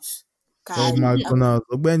takeout. McDonald's.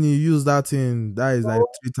 When you use that thing, that is like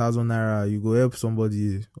 3,000 naira. You go help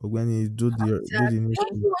somebody. When you do the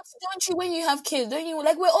don't you when you have kids? Don't you,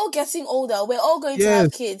 like, we're all getting older. We're all going to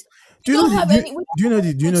have kids. Do you know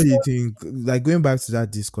the thing? Like, going back to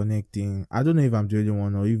that disconnect thing, I don't know if I'm the only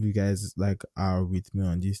one or if you guys like are with me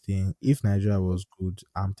on this thing. If Nigeria was good,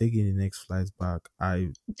 I'm taking the next flight back.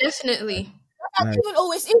 Definitely. Even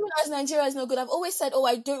as Nigeria is not good, I've always said,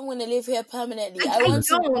 I don't want to live here permanently. I want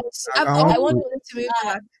to move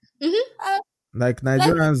back. Like,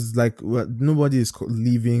 Nigerians, nobody is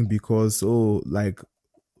leaving because we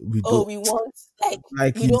want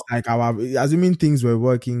our, assuming things were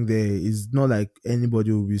working there, it's not like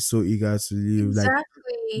anybody will be so eager to leave. Exactly.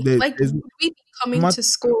 We be coming to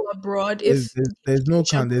school abroad. If there's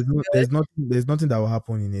nothing that will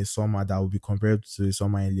happen in a summer that will be compared to a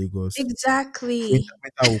summer in Lagos. Exactly. Winter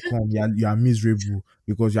will come. You are miserable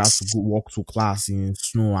because you have to go walk to class in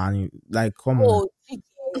snow and come on.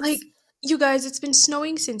 Like, you guys, it's been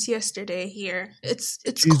snowing since yesterday here. It's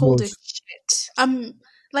cold as shit.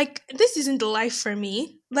 Like, this isn't the life for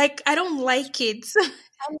me. Like, I don't like it. I'm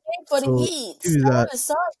waiting for the heat.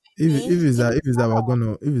 If it's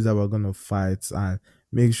that we're gonna fight and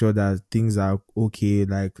make sure that things are okay.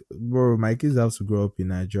 Like, bro, my kids have to grow up in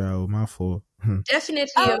Nigeria. My fault.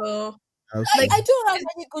 Definitely. I don't have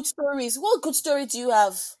any good stories. What good story do you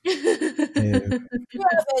have? Do you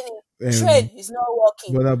have any? Trade is not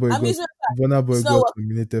working. Burna Boy got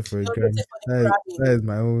nominated for a Grammy. That is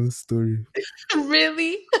my own story.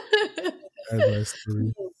 Really? That's my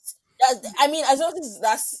story. I mean, as long as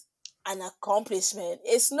that's an accomplishment,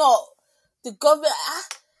 it's not the government.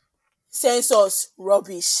 Census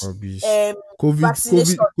rubbish.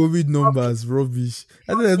 COVID numbers rubbish.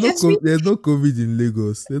 I think there's no COVID in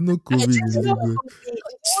Lagos. There's no COVID in Lagos.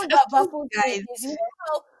 That baffles guys. You know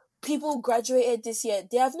how people graduated this year?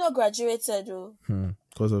 They have not graduated though.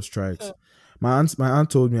 Because of strikes. My aunt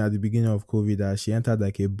told me at the beginning of COVID that she entered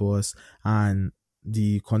like a bus and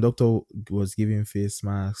the conductor was giving face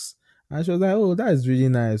masks. And she was like, "Oh, that is really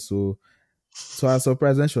nice." So I was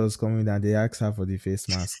surprised when she was coming down. They asked her for the face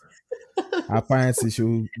mask. Apparently,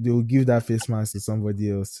 they will give that face mask to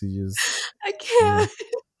somebody else to use. I can't.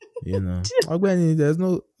 There's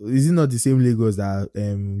no. Is it not the same Lagos that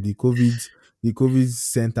the COVID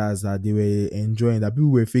centers that they were enjoying, that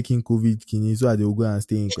people were faking COVID kidneys so that they would go and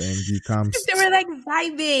stay in the camps? They were like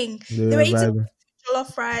vibing. They were eating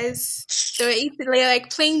jollof fries. They were eating like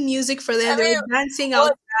playing music for them. They were dancing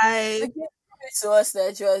outside. To us,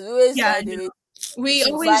 Nigerians, we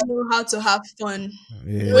always know how to have fun.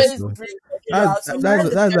 That's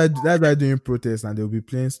why doing protests and they'll be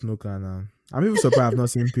playing snooker now. I'm even surprised I've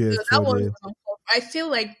not seen PS4 there. I feel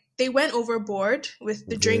like they went overboard with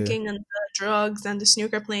the drinking and the drugs and the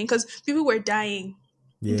snooker playing because people were dying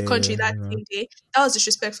in the country that same day. That was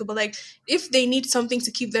disrespectful. But like, if they need something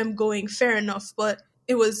to keep them going, fair enough. But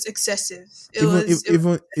it was excessive.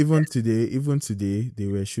 Even today, they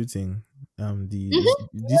were shooting.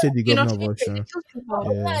 You said the governor of Russia.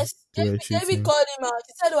 Yes, David called him out.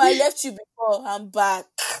 He said, "Oh, I left you before. I'm back.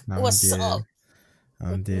 What's up?"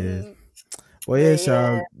 I'm there. Well,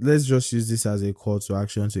 let's just use this as a call to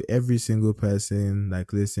action to every single person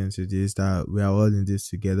like listening to this, that we are all in this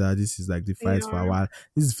together. This is like the fight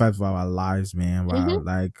for our lives, man.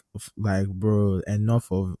 Like, bro,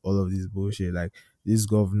 enough of all of this bullshit. Like, this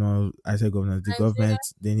government,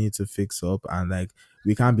 they need to fix up, and like,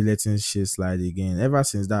 we can't be letting shit slide again. Ever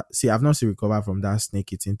since that, I've not still recovered from that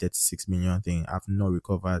snake eating 36 million thing. I've not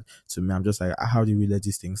recovered. To me, I'm just like, how do we let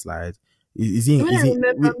this thing slide? I'm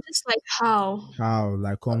just like, how?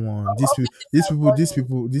 Like, come on, these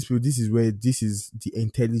people. This is where the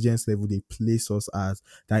intelligence level they place us as,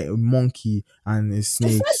 like a monkey and a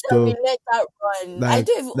snake. So we let that run.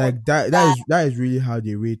 That is really how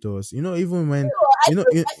they rate us. Even when I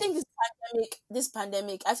think this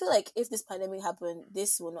pandemic. I feel like if this pandemic happened,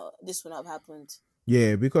 this would not have happened.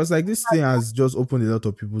 Yeah, because like this thing has just opened a lot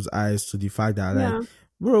of people's eyes to the fact that like,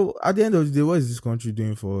 bro, at the end of the day, what is this country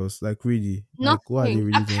doing for us? Like, really? Nothing. Like, what are they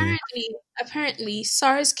really doing? Apparently,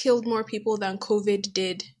 SARS killed more people than COVID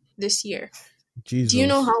did this year. Jesus. Do you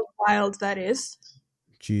know how wild that is?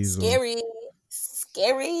 Jesus.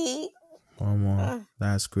 Scary. Come on.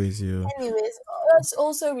 That's crazy. Anyways, let's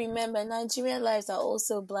also remember Nigerian lives are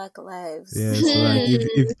also Black lives. Yeah, so like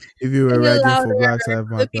if you were writing for Black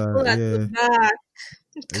Lives Matter,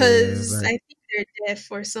 because I think they're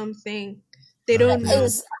deaf or something. They don't know.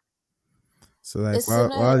 So like,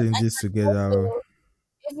 while in this together,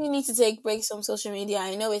 if you need to take breaks from social media,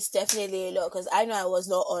 I know it's definitely a lot, because I know I was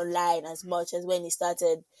not online as much as when it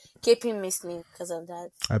started. Keeping missing because of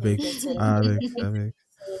that. I beg.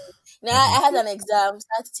 Now I had an exam, so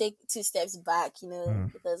I had to take 2 steps back,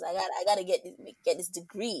 because I gotta get this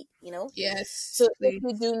degree, Yes. So if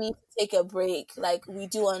we do need to take a break, like, we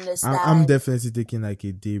do understand. I'm definitely taking like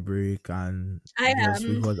a day break, and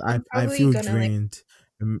because I feel drained,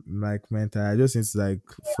 like mentally. I just need to like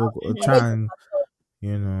try and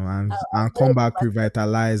and come back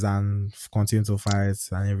revitalized and continue to fight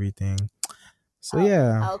and everything. So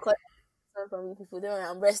I'll call from you people. Don't worry,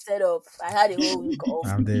 I'm rested up. I had a whole week off.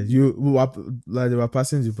 I'm there. They were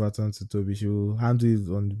passing the baton to Toby. She will handle it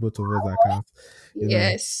on both of us accounts.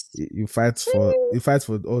 Yes. You fight for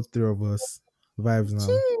all 3 of us. Vibes now.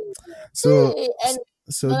 So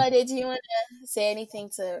Lolade, do you want to say anything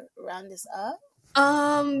to round this up?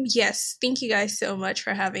 Yes. Thank you guys so much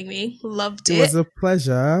for having me. Loved it. It was a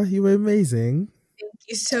pleasure. You were amazing. Thank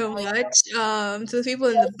you so much. To the people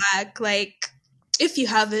in the back, like, if you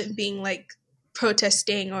haven't been like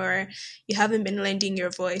protesting or you haven't been lending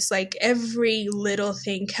your voice, like, every little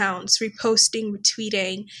thing counts. Reposting,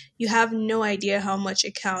 retweeting, you have no idea how much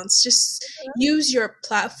it counts. Just use your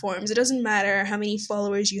platforms. It doesn't matter how many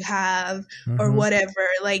followers you have or whatever.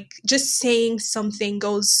 Like, just saying something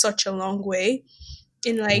goes such a long way.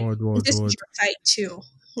 in like Word. this is your fight too.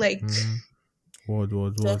 Like Word.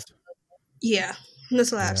 Yeah,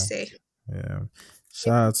 that's all I have to Yeah. say. Yeah.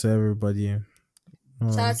 Shout out to everybody.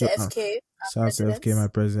 Shout out to FK, Shout out to FK, president. my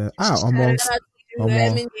president. Shout Amongst Shout out to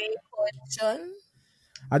Eminem Coalition.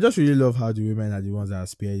 I just really love how the women are the ones that are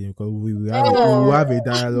spearing because we have a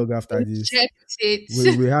dialogue after this.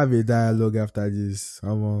 We have a dialogue after this.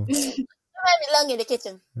 Come on. Long in the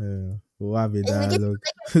kitchen. Yeah, we'll have a dialogue.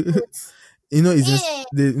 It's just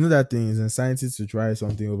you know that thing is insanity to try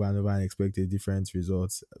something over and over and expect a different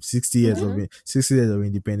result. 60 years of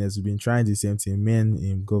independence, we've been trying the same thing. Men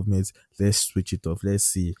in government, let's switch it off. Let's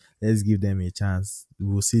see. Let's give them a chance.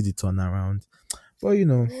 We'll see the turnaround. But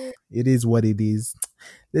it is what it is.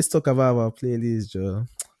 Let's talk about our playlist, Joe.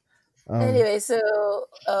 Anyway, so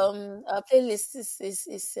our playlist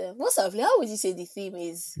is most of how would you say the theme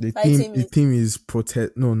is? The theme is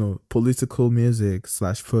political music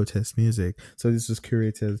 / protest music. So this was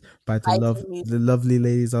curated by the lovely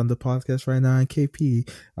ladies on the podcast right now in KP.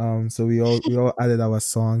 So we all added our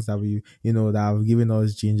songs that that have given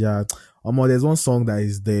us ginger. There's one song that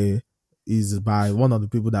is by one of the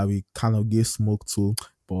people that we kind of gave smoke to,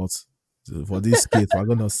 but for this case, we're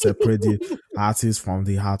gonna separate the artist from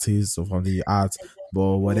the artist or from the art,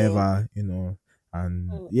 but whatever,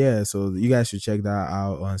 and so you guys should check that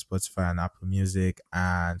out on Spotify and Apple Music,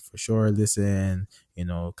 and for sure listen,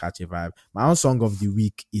 catch a vibe. My own song of the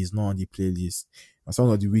week is not on the playlist. My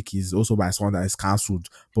song of the week is also by someone that is cancelled,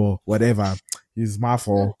 but whatever, it's my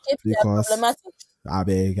fault because I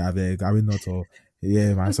will not all.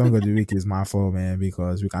 Yeah, my song of the week is my fault, man,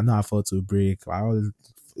 because we cannot afford to break.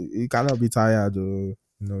 You cannot be tired, though.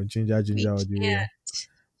 Ginger of the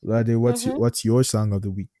way. What's your song of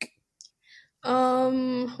the week?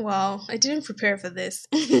 Wow, I didn't prepare for this.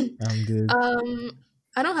 I'm good.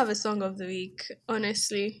 I don't have a song of the week,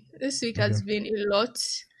 honestly. This week has been a lot.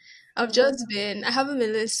 I haven't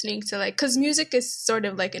been listening to because music is sort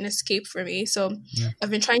of like an escape for me. So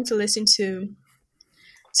I've been trying to listen to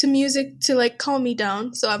music to calm me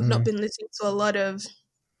down. So I've not been listening to a lot of.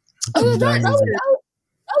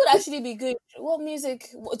 That would actually be good. What music?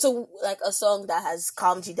 So, a song that has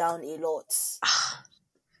calmed you down a lot.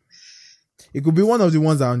 It could be one of the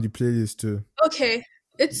ones that are on the playlist too. Okay,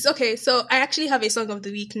 it's okay. So I actually have a song of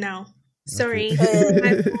the week now. Sorry.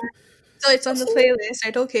 Okay. So it's on the playlist.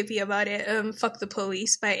 I told KP about it. "Fuck the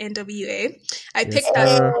Police" by NWA. I picked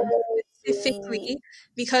that song specifically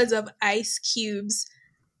because of Ice Cube's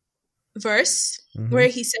verse, where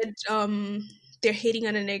he said, "They're hating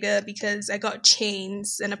on a nigga because I got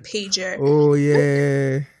chains and a pager." Oh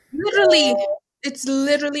yeah. It's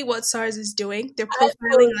literally what SARS is doing. They're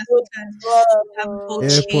profiling us because we have gold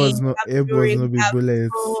chains, no big bullets,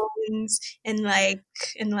 phones, and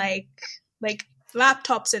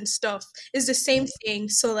laptops and stuff. It's the same thing.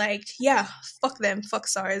 So fuck them, fuck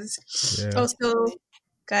SARS. Yeah. Also,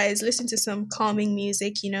 guys, listen to some calming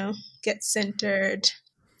music. Get centered.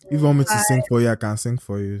 If you want me to sing for you, I can sing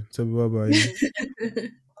for you. Tell me what about you.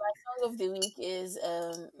 My song of the week is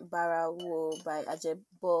Barawo by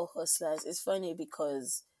Ajebo Hustlers. It's funny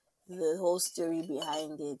because the whole story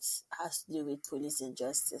behind it has to do with police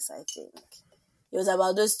injustice, I think. It was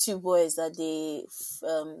about those two boys that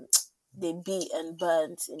they beat and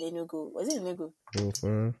burnt in Enugu. Was it Enugu?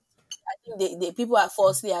 I think the people had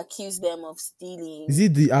falsely accused them of stealing. Is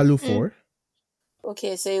it the Alu 4?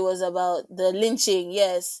 Okay, so it was about the lynching,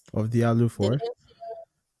 yes. Of the Alu 4?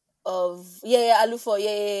 Alu 4,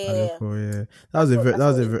 yeah. That was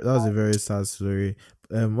a very sad story.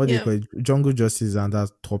 What do you call it? Jungle justice and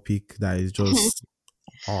that topic that is just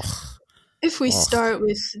If we start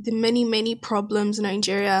with the many, many problems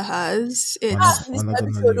Nigeria has, it's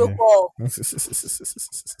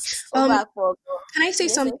can I say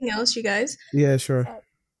something else, you guys? Yeah, sure.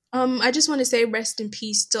 I just want to say rest in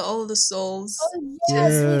peace to all the souls.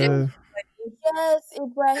 Yes,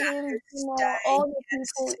 Ibrahim, all the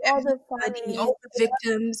people, all the families, all the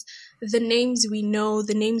victims, the names we know,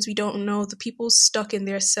 the names we don't know, the people stuck in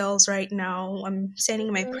their cells right now. I'm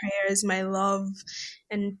sending my prayers, my love,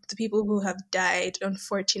 and the people who have died,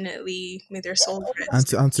 unfortunately, may their souls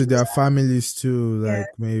rest. And to their families too.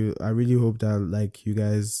 I really hope that you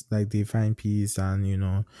guys they find peace, and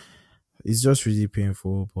it's just really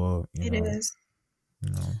painful, but it is.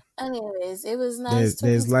 Anyways, it was nice.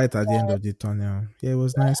 There's light at the end of the tunnel. Yeah, it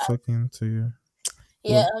was nice talking to you.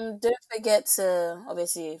 Yeah, don't forget to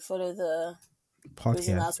obviously follow the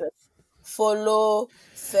podcast. Follow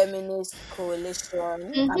Feminist Coalition.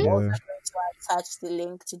 I'm also going to attach the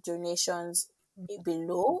link to donations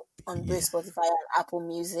below on both Spotify and Apple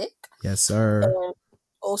Music. Yes, sir.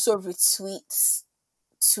 Also retweet,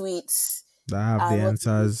 tweet, That have the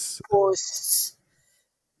answers. Posts.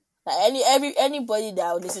 Like anybody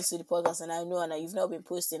that would listen to the podcast and I know and you've not been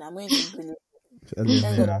posting, I'm going to bully.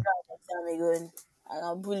 Thank God I can't again.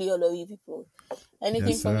 I'll bully all of you people.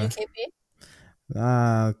 Anything from you, KP?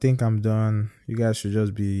 I think I'm done. You guys should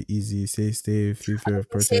just be easy. Stay safe. Feel free of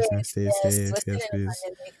protesting. Stay safe. Yes, please.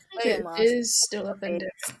 It is still up and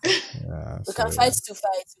down. We can fight to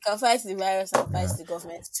fight. We can fight the virus and fight the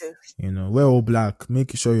government too. You know, we're all black.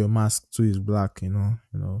 Make sure your mask too is black. You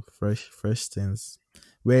know, fresh things.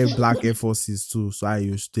 Wear black Air Forces too, so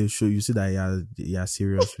you still show you see that you're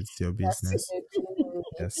serious with your business.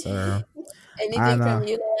 Yes, sir. Anything from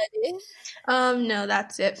you, Lady? No,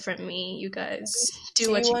 that's it from me. You guys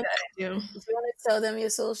do what you gotta do. If you want to tell them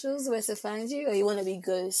your socials, where to find you, or you want to be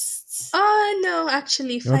ghosts? No,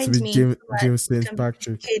 actually, find me. Jim St.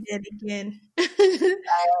 Patrick. Again. Let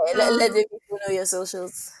the people know your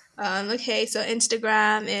socials. Okay, so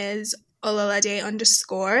Instagram is Ololade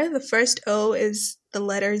 _. The first O is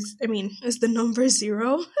is the number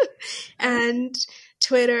 0. And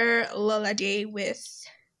Twitter, Ololade with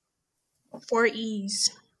 4 E's.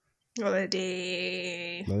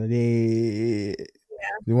 Ololade.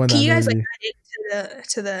 The one can you guys add it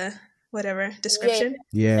to the whatever description?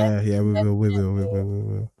 Yeah, we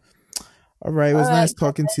will. All right, it was nice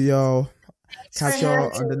talking to y'all. Catch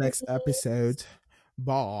y'all on the next episode.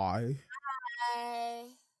 Bye.